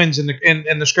Siamese twins in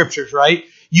the scriptures, right?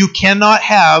 You cannot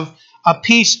have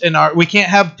we can't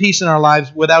have peace in our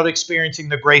lives without experiencing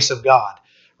the grace of God.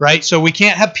 Right? So we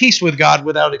can't have peace with God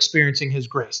without experiencing his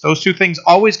grace. Those two things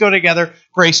always go together.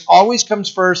 Grace always comes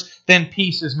first, then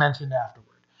peace is mentioned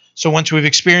afterward. So once we've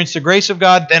experienced the grace of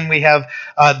God, then we have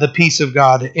the peace of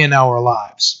God in our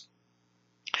lives.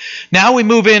 Now we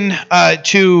move in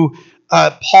to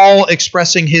Paul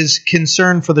expressing his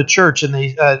concern for the church in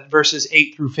the verses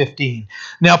 8 through 15.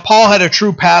 Now, Paul had a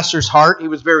true pastor's heart. He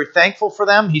was very thankful for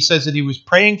them. He says that he was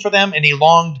praying for them, and he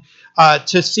longed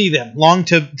to see them, longed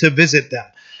to visit them.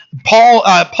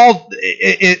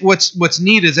 What's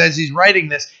neat is as he's writing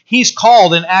this, he's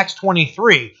called in Acts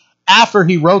 23. After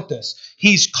he wrote this,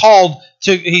 he's told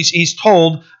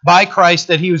by Christ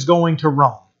that he was going to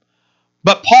Rome.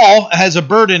 But Paul has a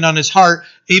burden on his heart,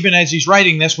 even as he's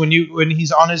writing this. When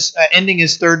he's on his ending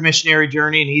his third missionary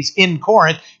journey and he's in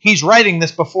Corinth, he's writing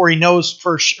this before he knows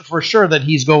for sure that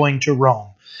he's going to Rome.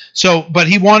 So, but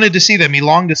he wanted to see them. He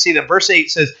longed to see them. Verse 8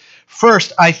 says,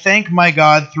 "First, I thank my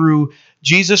God through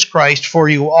Jesus Christ for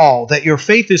you all, that your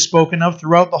faith is spoken of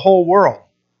throughout the whole world.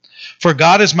 For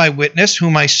God is my witness,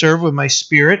 whom I serve with my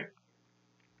spirit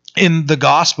in the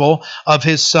gospel of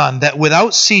his Son, that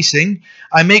without ceasing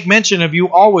I make mention of you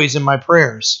always in my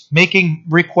prayers, making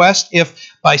request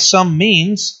if by some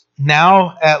means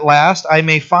now at last I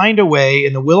may find a way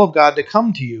in the will of God to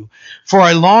come to you. For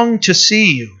I long to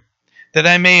see you, that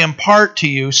I may impart to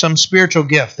you some spiritual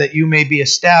gift, that you may be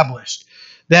established.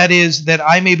 That is, that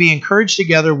I may be encouraged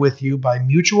together with you by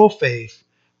mutual faith,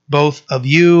 both of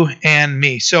you and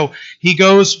me." So he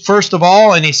goes first of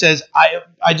all, and he says,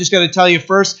 I just got to tell you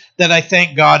first that I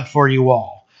thank God for you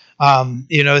all.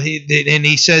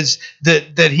 He says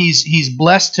that he's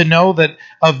blessed to know that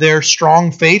of their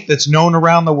strong faith that's known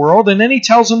around the world. And then he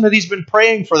tells them that he's been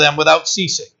praying for them without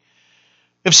ceasing.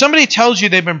 If somebody tells you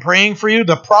they've been praying for you,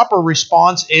 the proper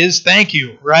response is thank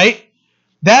you, right?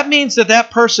 That means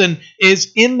that person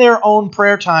is in their own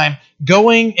prayer time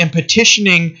going and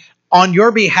petitioning on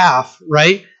your behalf,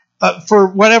 right? For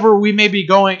whatever what may be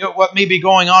going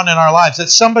on in our lives, that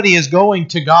somebody is going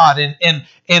to God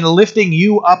and lifting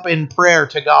you up in prayer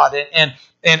to God and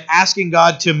asking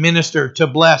God to minister, to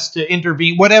bless, to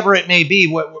intervene, whatever it may be,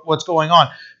 what's going on.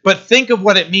 But think of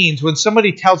what it means when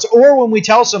somebody tells, or when we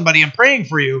tell somebody, I'm praying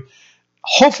for you,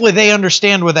 hopefully they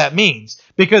understand what that means.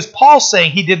 Because Paul's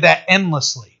saying he did that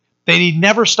endlessly, that he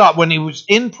never stopped. When he was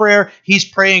in prayer, he's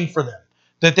praying for them,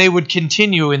 that they would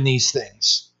continue in these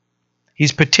things.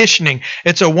 He's petitioning.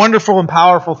 It's a wonderful and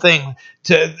powerful thing,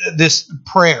 to this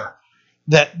prayer,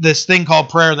 this thing called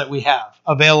prayer that we have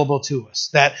available to us,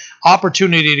 that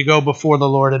opportunity to go before the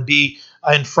Lord and be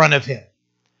in front of him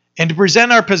and to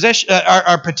present our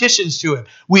petitions to him.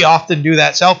 We often do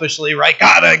that selfishly, right?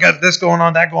 God, I got this going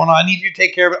on, that going on. I need you to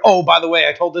take care of it. Oh, by the way,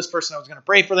 I told this person I was going to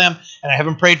pray for them, and I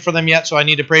haven't prayed for them yet, so I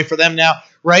need to pray for them now,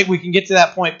 right? We can get to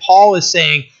that point. Paul is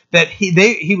saying that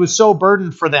he was so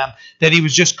burdened for them that he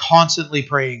was just constantly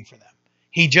praying for them.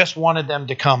 He just wanted them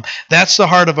to come. That's the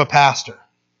heart of a pastor.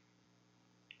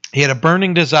 He had a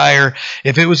burning desire,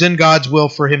 if it was in God's will,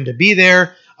 for him to be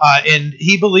there. And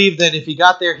he believed that if he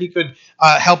got there, he could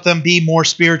help them be more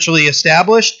spiritually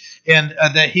established, and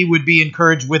that he would be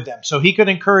encouraged with them. So he could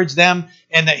encourage them,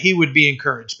 and that he would be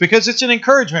encouraged. Because it's an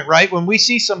encouragement, right? When we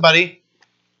see somebody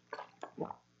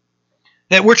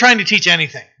that we're trying to teach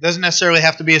anything, it doesn't necessarily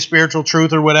have to be a spiritual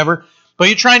truth or whatever, but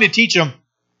you're trying to teach them,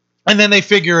 and then they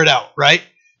figure it out, right?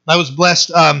 I was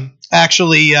blessed. I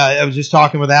was just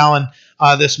talking with Alan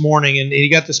this morning, and he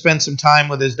got to spend some time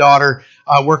with his daughter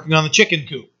working on the chicken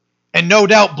coop. And no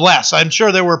doubt blessed. I'm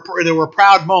sure there were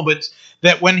proud moments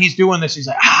that when he's doing this, he's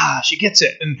like, she gets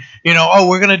it. And,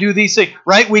 we're going to do these things,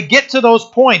 right? We get to those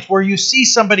points where you see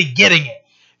somebody getting it.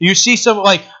 You see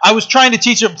like, I was trying to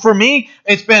teach it. For me,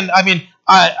 it's been,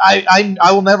 I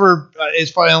will never,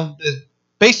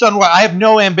 based on what, I have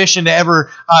no ambition to ever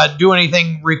do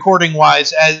anything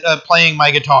recording-wise as playing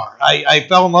my guitar. I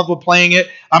fell in love with playing it.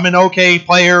 I'm an okay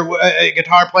player, a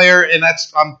guitar player, and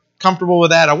I'm comfortable with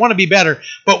that. I want to be better.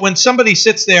 But when somebody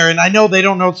sits there, and I know they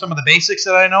don't know some of the basics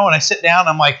that I know, and I sit down,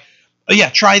 I'm like, oh, yeah,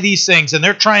 try these things. And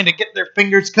they're trying to get their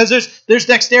fingers, because there's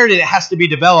dexterity that has to be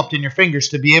developed in your fingers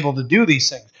to be able to do these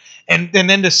things. And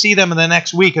then to see them in the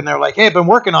next week, and they're like, hey, I've been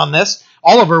working on this.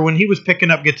 Oliver, when he was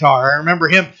picking up guitar, I remember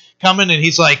him coming, and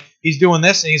he's doing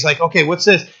this, and he's like, okay, what's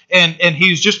this? And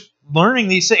he's just learning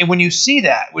these things. And when you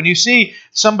see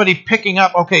somebody picking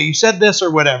up, okay, you said this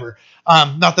or whatever,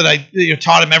 not that I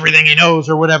taught him everything he knows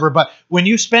or whatever, but when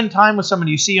you spend time with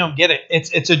somebody, you see him get it.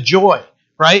 It's a joy,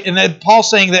 right? And then Paul's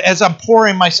saying that as I'm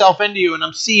pouring myself into you, and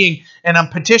I'm seeing and I'm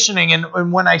petitioning,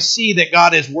 and when I see that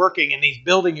God is working and he's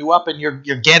building you up and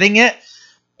you're getting it,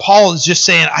 Paul is just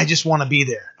saying, I just want to be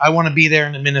there. I want to be there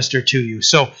and minister to you.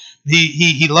 So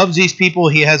he loves these people.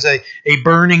 He has a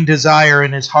burning desire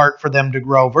in his heart for them to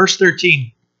grow. Verse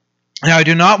 13. Now, I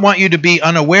do not want you to be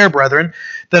unaware, brethren,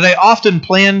 that I often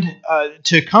planned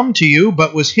to come to you,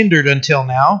 but was hindered until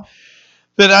now,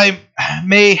 that I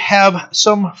may have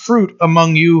some fruit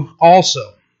among you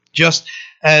also. just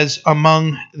as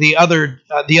among the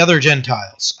other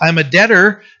Gentiles. I'm a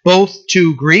debtor both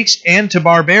to Greeks and to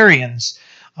barbarians,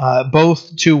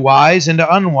 both to wise and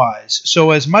to unwise.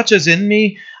 So as much as in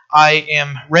me, I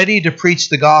am ready to preach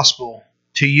the gospel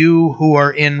to you who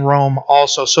are in Rome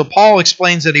also. So Paul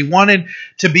explains that he wanted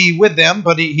to be with them,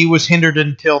 but he was hindered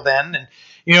until then.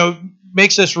 And,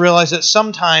 makes us realize that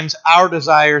sometimes our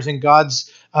desires and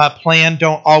God's plan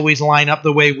don't always line up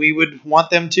the way we would want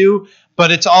them to,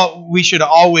 but we should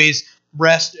always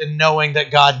rest in knowing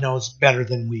that God knows better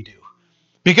than we do.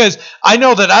 Because I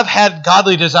know that I've had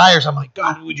godly desires. I'm like,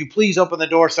 God, would you please open the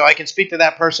door so I can speak to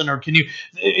that person? Or can you,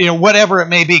 whatever it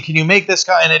may be, can you make this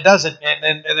guy? And it doesn't.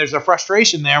 And there's a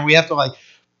frustration there. And we have to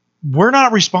we're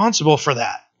not responsible for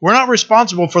that. We're not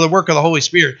responsible for the work of the Holy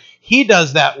Spirit. He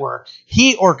does that work.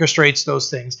 He orchestrates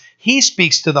those things. He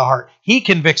speaks to the heart. He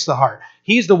convicts the heart.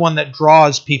 He's the one that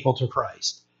draws people to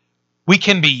Christ. We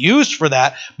can be used for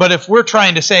that, but if we're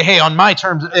trying to say, hey, on my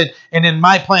terms and in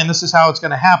my plan, this is how it's going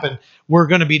to happen, we're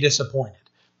going to be disappointed.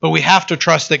 But we have to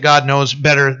trust that God knows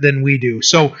better than we do.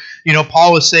 So,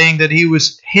 Paul is saying that he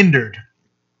was hindered,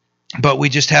 but we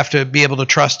just have to be able to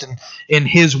trust in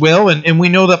his will, and we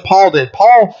know that Paul did.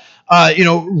 Paul,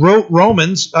 wrote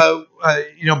Romans,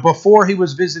 before he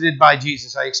was visited by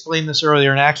Jesus. I explained this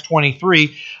earlier in Acts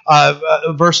 23,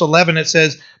 verse 11. It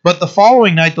says, "But the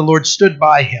following night the Lord stood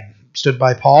by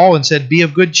Paul, and said, 'Be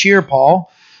of good cheer,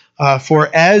 Paul, for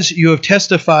as you have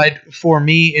testified for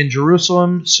me in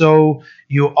Jerusalem, so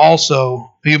you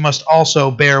must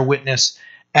also bear witness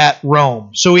at Rome.'"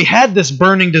 So he had this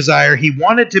burning desire. He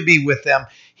wanted to be with them.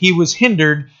 He was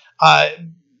hindered.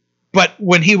 But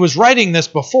when he was writing this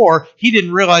before, he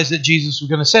didn't realize that Jesus was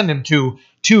going to send him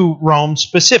to Rome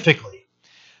specifically.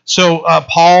 So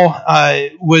Paul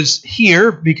was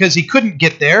here because he couldn't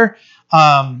get there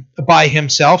by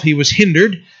himself. He was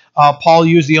hindered. Paul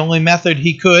used the only method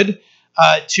he could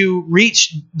to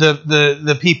reach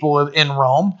the people in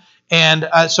Rome. And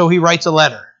so he writes a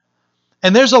letter.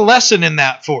 And there's a lesson in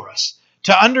that for us,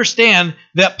 to understand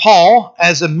that Paul,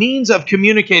 as a means of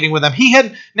communicating with them,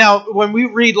 now when we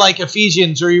read like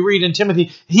Ephesians or you read in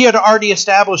Timothy, he had already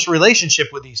established a relationship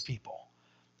with these people.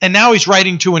 And now he's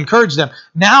writing to encourage them.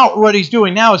 Now what he's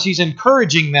doing now is he's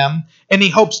encouraging them, and he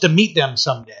hopes to meet them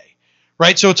someday.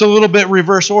 Right? So it's a little bit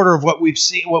reverse order of what we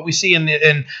see in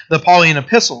the Pauline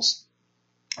epistles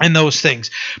and those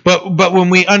things. But when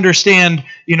we understand,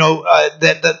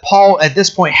 that Paul at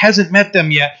this point hasn't met them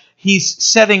yet, he's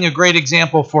setting a great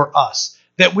example for us,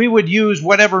 that we would use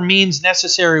whatever means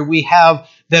necessary we have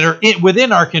that are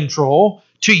within our control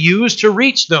to use to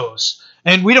reach those.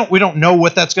 And we don't know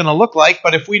what that's going to look like,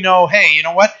 but if we know, hey, you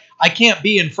know what? I can't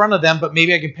be in front of them, but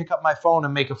maybe I can pick up my phone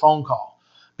and make a phone call.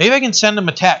 Maybe I can send them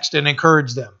a text and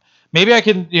encourage them. Maybe I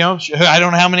can, I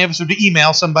don't know how many of us would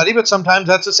email somebody, but sometimes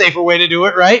that's a safer way to do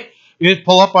it, right? You just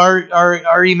pull up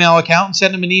our email account and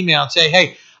send them an email and say,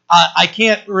 hey, I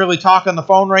can't really talk on the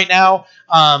phone right now,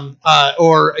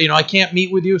 or I can't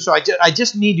meet with you, so I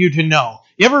just need you to know.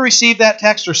 You ever received that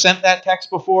text or sent that text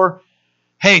before?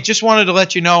 Hey, just wanted to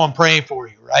let you know I'm praying for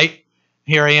you, right?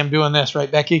 Here I am doing this,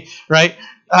 right, Becky? Right?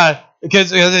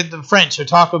 Because the French, I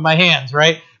talk with my hands,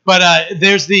 right? But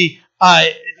there's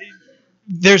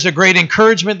a great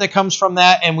encouragement that comes from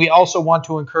that, and we also want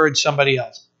to encourage somebody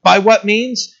else. By what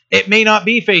means? It may not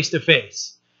be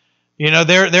face-to-face.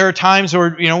 There are times where,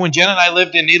 when Jen and I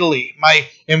lived in Italy,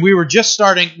 and we were just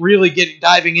starting really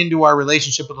diving into our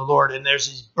relationship with the Lord, and there's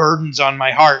these burdens on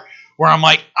my heart where I'm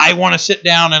like, I want to sit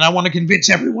down and I want to convince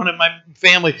everyone in my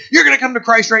family, you're going to come to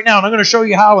Christ right now, and I'm going to show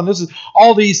you how, and this is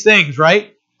all these things,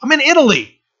 right? I'm in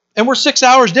Italy, and we're 6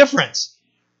 hours difference,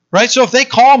 right? So if they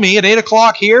call me at 8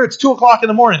 o'clock here, it's 2 o'clock in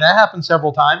the morning. That happened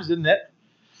several times, didn't it?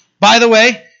 By the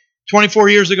way, 24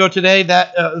 years ago today,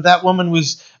 that woman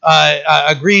was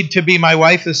agreed to be my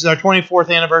wife. This is our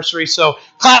 24th anniversary, so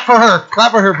clap for her.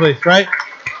 Clap for her, please, right?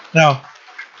 Now,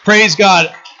 praise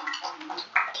God.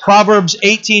 Proverbs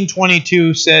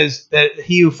 18:22 says that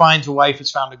he who finds a wife has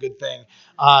found a good thing,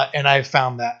 and I've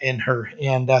found that in her.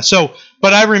 And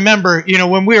but I remember,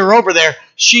 when we were over there,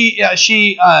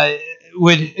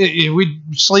 we'd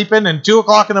sleep in, and 2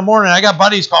 o'clock in the morning, I got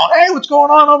buddies calling, hey, what's going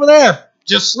on over there?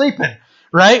 Just sleeping,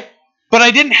 right? But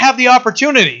I didn't have the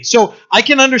opportunity. So I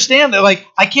can understand that,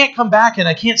 I can't come back and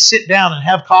I can't sit down and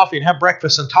have coffee and have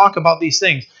breakfast and talk about these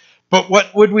things. But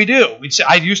what would we do?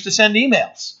 I used to send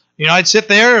emails. I'd sit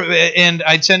there and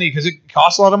I'd send it because it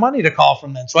costs a lot of money to call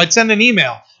from them. So I'd send an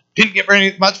email. Didn't get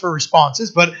very much for responses,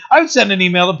 but I would send an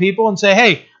email to people and say,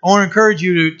 hey, I want to encourage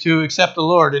you to accept the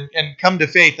Lord and come to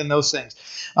faith in those things.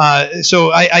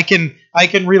 So I can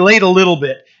relate a little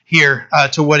bit. here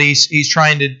to what he's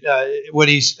trying to what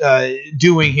he's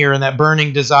doing here in that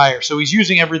burning desire. So he's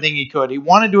using everything he could. He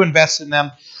wanted to invest in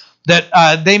them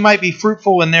that they might be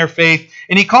fruitful in their faith.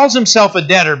 And he calls himself a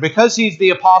debtor because he's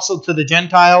the apostle to the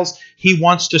Gentiles. He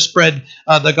wants to spread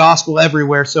the gospel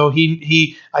everywhere. So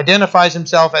he identifies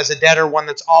himself as a debtor, one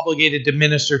that's obligated to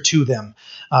minister to them.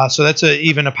 So that's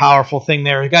even a powerful thing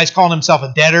there. The guy's calling himself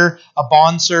a debtor, a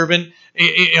bondservant,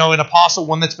 an apostle,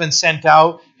 one that's been sent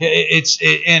out.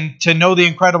 And to know the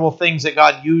incredible things that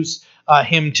God used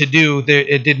him to do,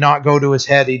 it did not go to his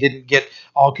head. He didn't get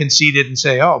all conceited and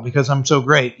say, oh, because I'm so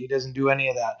great. He doesn't do any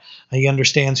of that. He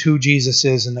understands who Jesus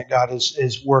is and that God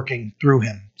is working through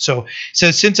him. So he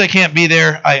says, since I can't be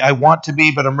there, I want to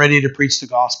be, but I'm ready to preach the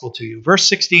gospel to you. Verse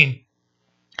 16,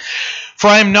 for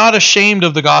I am not ashamed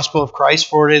of the gospel of Christ,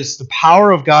 for it is the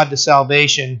power of God to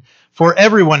salvation for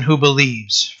everyone who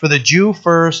believes, for the Jew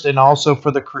first and also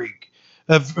for the Greek.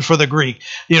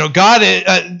 God,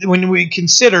 when we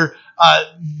consider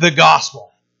the gospel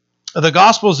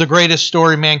is the greatest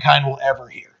story mankind will ever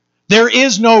hear. There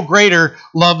is no greater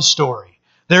love story.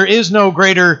 There is no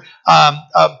greater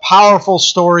powerful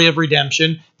story of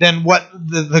redemption than what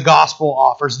the gospel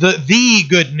offers. The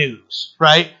good news,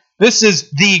 right? This is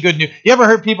the good news. You ever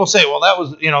heard people say, well,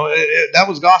 that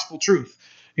was gospel truth,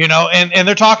 and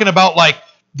they're talking about like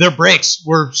their brakes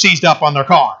were seized up on their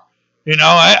car.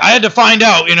 I had to find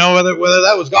out, whether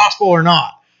that was gospel or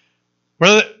not.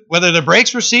 Whether the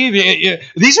brakes were seized.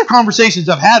 These are conversations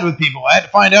I've had with people. I had to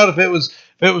find out if it was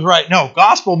right. No,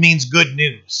 gospel means good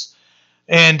news.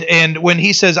 And when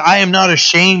he says, I am not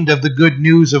ashamed of the good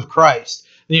news of Christ,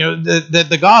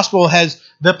 the gospel has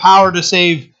the power to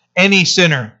save any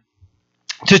sinner,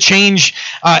 to change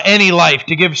any life,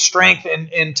 to give strength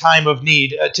in time of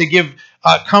need, to give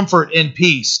comfort and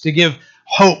peace, to give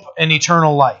hope and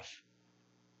eternal life.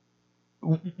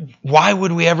 Why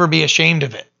would we ever be ashamed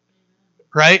of it?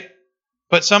 Right?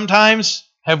 But sometimes,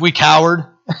 have we cowered?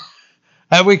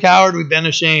 Have we cowered? We've been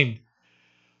ashamed.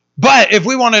 But if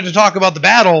we wanted to talk about the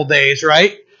bad old days,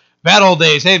 right? Bad old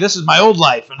days. Hey, this is my old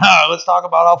life. And let's talk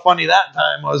about how funny that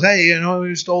time was. Hey,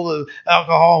 we stole the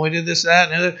alcohol. We did this,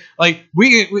 that, and like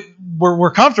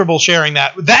we're comfortable sharing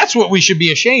that. That's what we should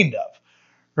be ashamed of,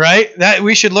 right? That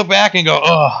we should look back and go,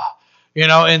 oh,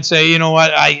 and say, you know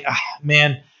what? I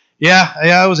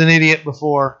was an idiot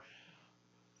before,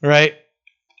 right?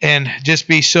 And just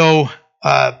be so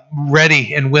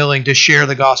ready and willing to share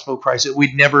the gospel of Christ that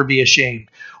we'd never be ashamed.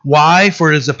 Why?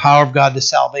 For it is the power of God to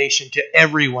salvation to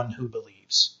everyone who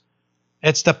believes.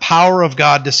 It's the power of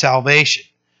God to salvation.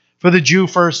 For the Jew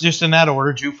first, just in that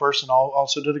order, Jew first and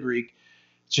also to the Greek.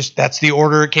 Just that's the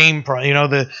order it came from.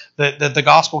 The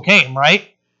gospel came, right?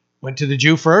 Went to the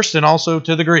Jew first and also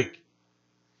to the Greek.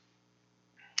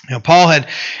 Paul had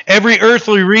every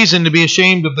earthly reason to be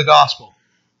ashamed of the gospel.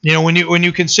 When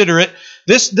you consider it,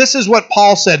 this is what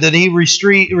Paul said, that he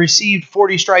received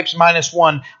 40 stripes minus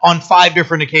one on 5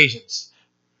 different occasions.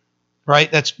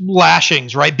 Right? That's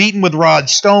lashings, right? Beaten with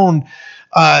rods, stoned,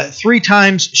 3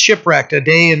 times shipwrecked, a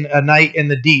day and a night in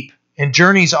the deep, and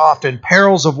journeys often,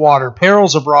 perils of water,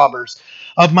 perils of robbers,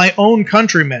 of my own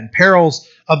countrymen, perils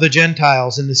of the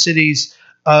Gentiles in the cities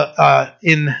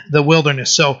in the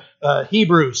wilderness. So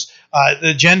Hebrews,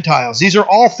 the Gentiles. These are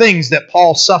all things that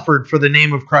Paul suffered for the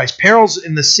name of Christ. Perils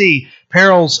in the sea,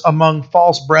 perils among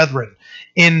false brethren,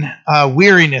 in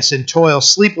weariness and toil,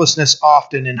 sleeplessness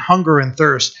often, in hunger and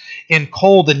thirst, in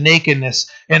cold and nakedness,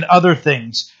 and other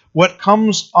things. What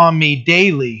comes on me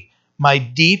daily, my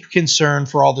deep concern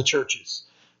for all the churches.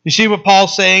 You see what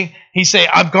Paul's saying? He's saying,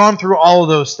 I've gone through all of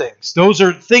those things. Those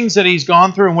are things that he's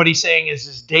gone through, and what he's saying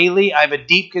is daily, I have a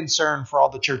deep concern for all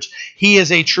the church. He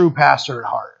is a true pastor at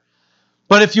heart.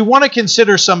 But if you want to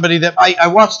consider somebody that, I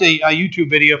watched a YouTube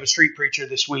video of a street preacher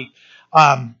this week,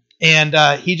 and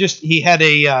he had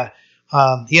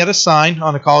a sign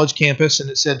on a college campus,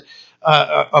 and it said,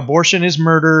 abortion is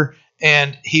murder,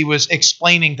 and he was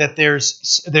explaining that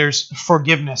there's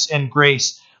forgiveness and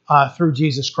grace through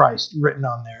Jesus Christ written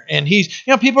on there. And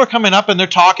people are coming up and they're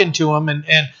talking to him, and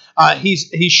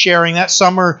he's sharing that.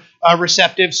 Some are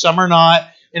receptive, some are not,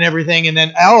 and everything. And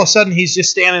then all of a sudden he's just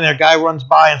standing there. Guy runs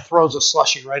by and throws a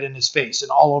slushie right in his face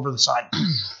and all over the sign.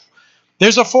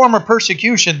 There's a form of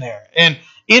persecution there. And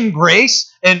in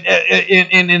grace and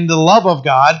in the love of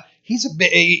God,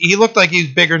 he looked like he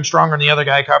was bigger and stronger than the other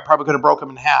guy. Probably could have broke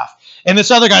him in half. And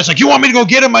this other guy's like, you want me to go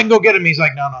get him? I can go get him. He's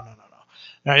like, no.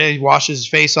 Right? He washes his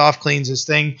face off, cleans his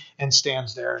thing, and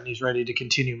stands there, and he's ready to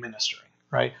continue ministering.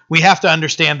 Right? We have to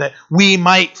understand that we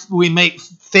might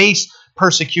face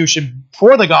persecution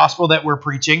for the gospel that we're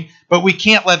preaching, but we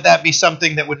can't let that be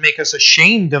something that would make us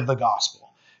ashamed of the gospel.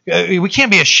 We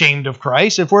can't be ashamed of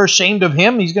Christ. If we're ashamed of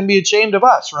him, he's going to be ashamed of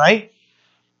us, right?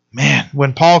 Man,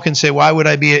 when Paul can say, why would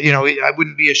I be, I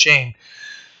wouldn't be ashamed.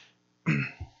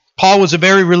 Paul was a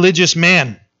very religious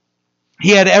man. He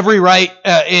had every right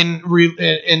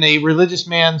in a religious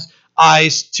man's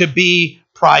eyes to be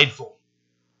prideful.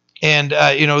 And,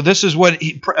 this is what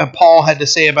Paul had to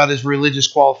say about his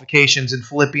religious qualifications in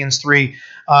Philippians 3,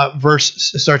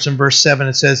 starts in verse 7.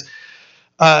 It says,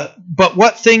 but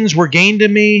what things were gained to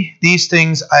me, these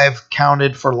things I have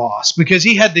counted for loss. Because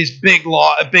he had this big,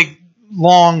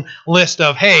 long list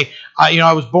of, hey,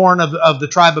 I was born of the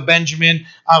tribe of Benjamin.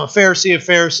 I'm a Pharisee of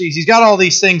Pharisees. He's got all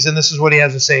these things, and this is what he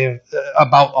has to say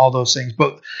about all those things.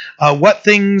 But what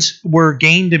things were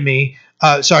gained to me,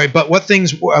 but what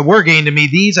things were gained to me,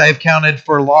 these I have counted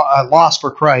for loss for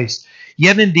Christ.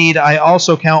 Yet indeed I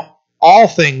also count all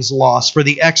things lost for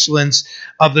the excellence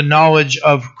of the knowledge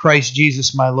of Christ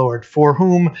Jesus my Lord, for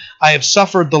whom I have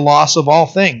suffered the loss of all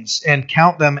things, and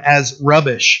count them as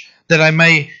rubbish, that I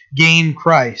may gain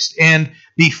Christ, and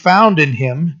be found in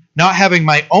him, not having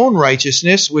my own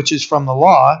righteousness, which is from the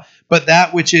law, but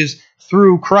that which is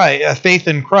through Christ, faith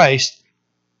in Christ,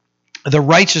 the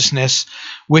righteousness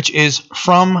which is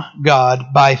from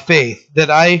God by faith, that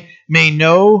I may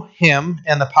know him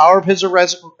and the power of his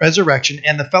resurrection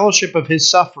and the fellowship of his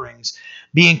sufferings,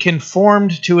 being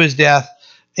conformed to his death,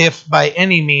 if by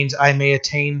any means I may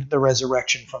attain the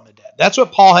resurrection from the dead. That's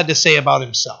what Paul had to say about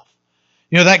himself.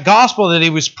 That gospel that he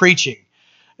was preaching,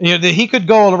 that he could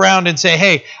go around and say,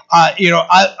 hey,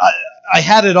 I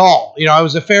had it all. I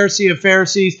was a Pharisee of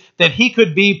Pharisees, that he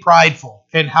could be prideful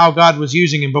in how God was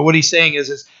using him. But what he's saying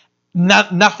is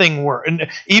nothing worked. And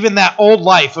even that old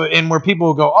life, and where people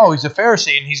will go, oh, he's a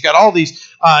Pharisee, and he's got all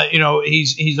these,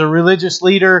 he's a religious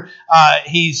leader.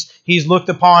 He's looked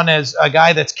upon as a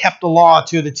guy that's kept the law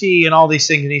to the T and all these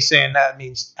things. And he's saying that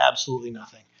means absolutely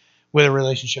nothing with a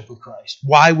relationship with Christ.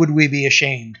 Why would we be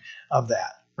ashamed of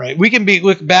that? Right? We can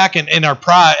look back in our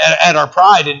pride at our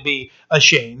pride and be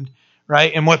ashamed,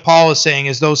 right? And what Paul is saying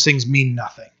is those things mean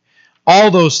nothing. All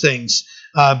those things,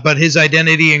 but his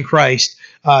identity in Christ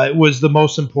was the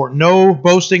most important. No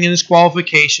boasting in his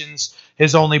qualifications.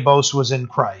 His only boast was in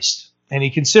Christ. And he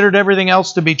considered everything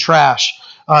else to be trash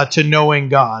to knowing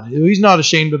God. He's not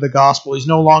ashamed of the gospel. He's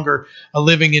no longer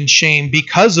living in shame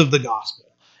because of the gospel.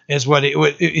 Is what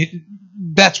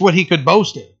that's what he could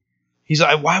boast in. He's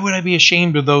like, why would I be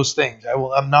ashamed of those things?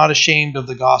 I'm not ashamed of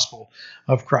the gospel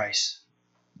of Christ.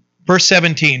 Verse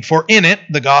 17, for in it,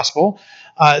 the gospel,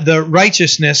 the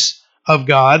righteousness of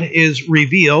God is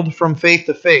revealed from faith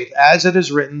to faith. As it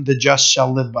is written, the just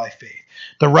shall live by faith.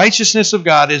 The righteousness of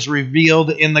God is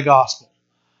revealed in the gospel.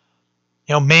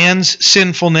 Man's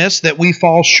sinfulness, that we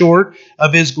fall short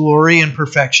of his glory and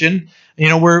perfection.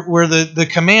 Where the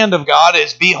command of God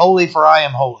is, be holy for I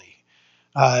am holy.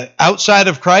 Outside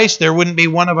of Christ, there wouldn't be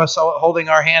one of us holding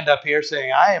our hand up here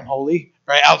saying, I am holy,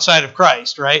 right? Outside of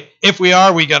Christ, right? If we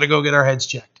are, we got to go get our heads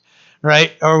checked,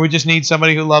 right? Or we just need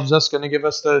somebody who loves us, going to give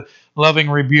us the loving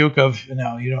rebuke of, you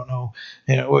don't know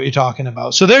what you're talking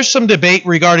about. So there's some debate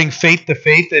regarding faith to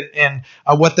faith and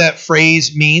what that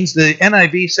phrase means. The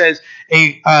NIV says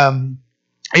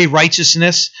a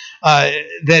righteousness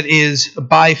that is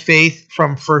by faith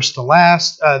from first to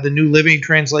last. The New Living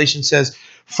Translation says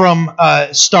from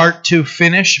start to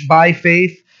finish by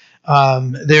faith.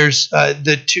 There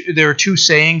are two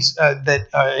sayings that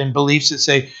and beliefs that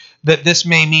say that this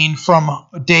may mean from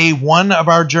day one of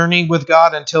our journey with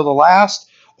God until the last,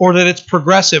 or that it's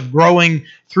progressive, growing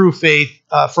through faith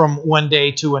from one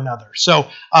day to another. So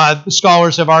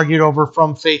scholars have argued over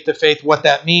from faith to faith what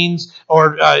that means,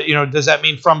 or does that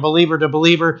mean from believer to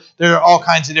believer? There are all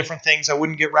kinds of different things. I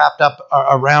wouldn't get wrapped up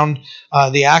around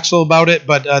the axle about it,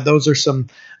 but those are some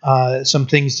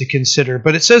things to consider.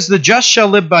 But it says the just shall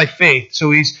live by faith.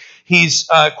 So he's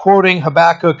quoting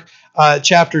Habakkuk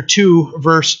chapter 2,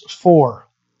 verse 4.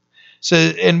 So,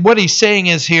 and what he's saying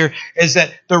is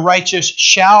that the righteous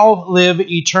shall live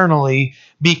eternally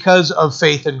because of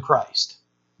faith in Christ.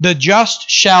 The just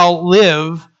shall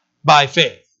live by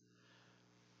faith.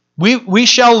 We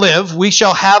shall live, we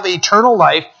shall have eternal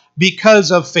life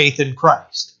because of faith in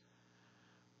Christ.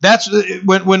 That's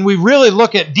when we really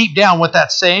look at deep down what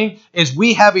that's saying is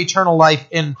we have eternal life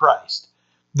in Christ.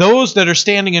 Those that are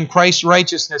standing in Christ's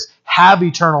righteousness have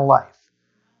eternal life.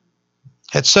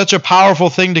 It's such a powerful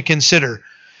thing to consider.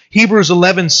 Hebrews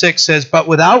 11:6 says, but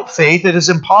without faith it is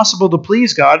impossible to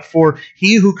please God, for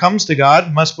he who comes to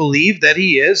God must believe that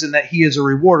he is, and that he is a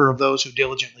rewarder of those who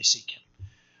diligently seek him.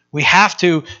 We have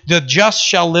to, the just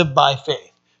shall live by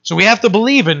faith. So we have to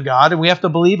believe in God, and we have to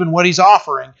believe in what he's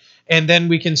offering. and then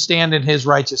we can stand in his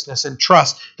righteousness and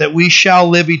trust that we shall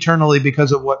live eternally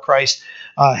because of what Christ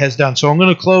has done. So I'm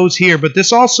going to close here, but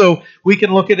this also, we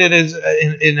can look at it as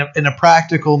in a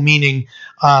practical meaning.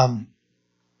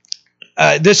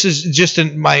 This is just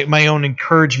my own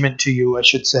encouragement to you, I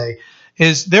should say,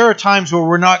 is there are times where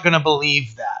we're not going to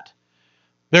believe that.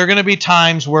 There are going to be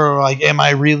times where we're like, am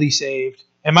I really saved?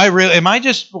 Am I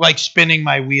just like spinning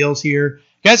my wheels here?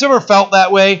 You guys ever felt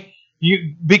that way?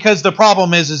 Because the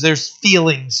problem is there's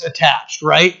feelings attached,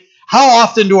 right? How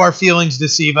often do our feelings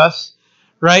deceive us?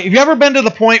 Right? Have you ever been to the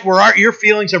point where your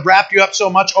feelings have wrapped you up so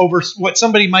much over what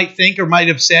somebody might think or might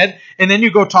have said, and then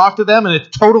you go talk to them and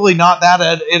it's totally not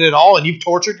it at all, and you've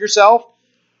tortured yourself?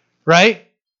 Right?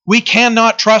 We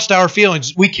cannot trust our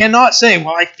feelings. We cannot say,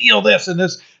 well, I feel this and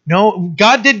this. No,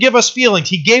 God did give us feelings.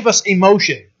 He gave us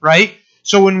emotion, right?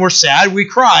 So when we're sad, we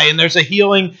cry, and there's a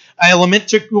healing element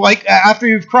to, like, after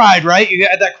you've cried, right? You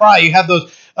had that cry, you have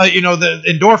those, the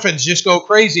endorphins just go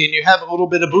crazy, and you have a little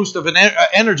bit of boost of an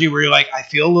energy where you're like, I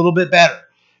feel a little bit better,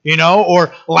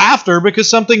 or laughter because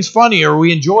something's funny or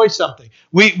we enjoy something.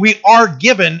 We are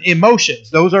given emotions;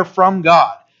 those are from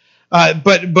God.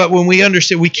 But when we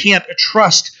understand, we can't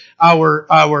trust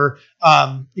our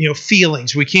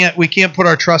feelings. We can't put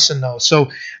our trust in those.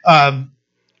 So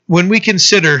when we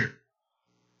consider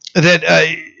that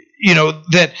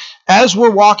that as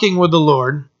we're walking with the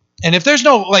Lord, and if there's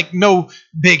no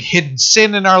big hidden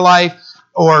sin in our life,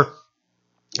 or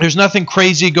there's nothing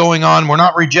crazy going on, we're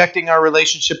not rejecting our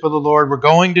relationship with the Lord, we're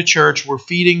going to church, we're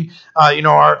feeding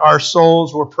our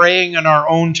souls, we're praying in our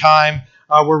own time,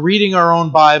 we're reading our own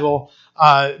Bible,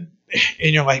 and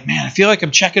you're like, man, I feel like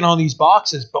I'm checking all these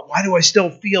boxes, but why do I still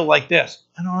feel like this?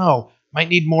 I don't know. Might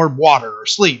need more water or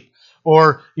sleep.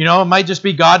 Or, it might just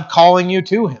be God calling you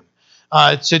to him.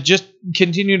 To just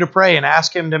continue to pray and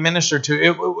ask him to minister to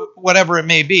it, whatever it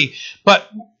may be. But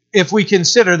if we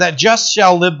consider that just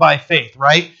shall live by faith,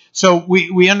 right? So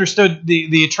we understood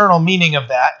the eternal meaning of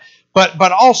that.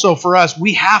 But also for us,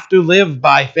 we have to live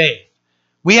by faith.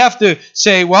 We have to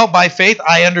say, well, by faith,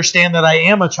 I understand that I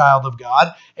am a child of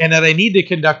God and that I need to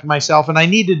conduct myself and I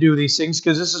need to do these things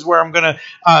because this is where I'm going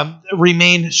to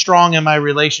remain strong in my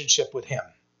relationship with him.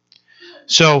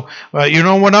 So,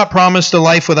 we're not promised a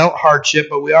life without hardship,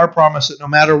 but we are promised that no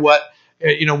matter what,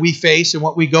 we face and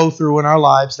what we go through in our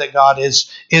lives, that God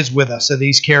is with us, that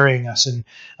he's carrying us, and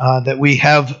that we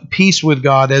have peace with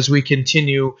God as we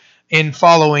continue in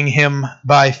following him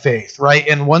by faith, right?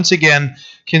 And once again,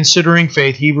 considering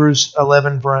faith, Hebrews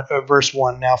 11, verse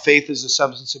 1, now faith is the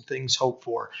substance of things hoped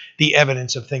for, the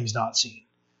evidence of things not seen.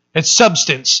 It's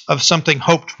substance of something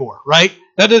hoped for, right?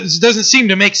 That doesn't seem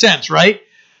to make sense, right?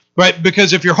 Right,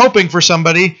 because if you're hoping for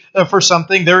somebody for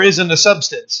something, there isn't a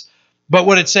substance. But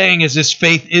what it's saying is this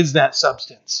faith is that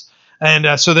substance,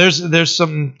 and so there's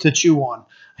something to chew on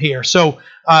here. So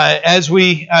as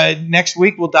we next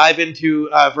week we'll dive into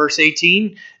verse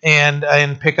 18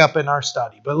 and pick up in our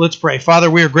study. But let's pray.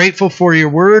 Father, we are grateful for your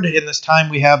word in this time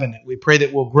we have in it. We pray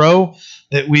that we'll grow,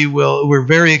 that we're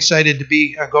very excited to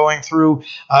be going through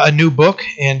a new book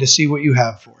and to see what you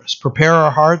have for us. Prepare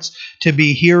our hearts to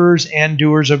be hearers and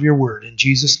doers of your word. In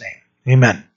Jesus' name, amen.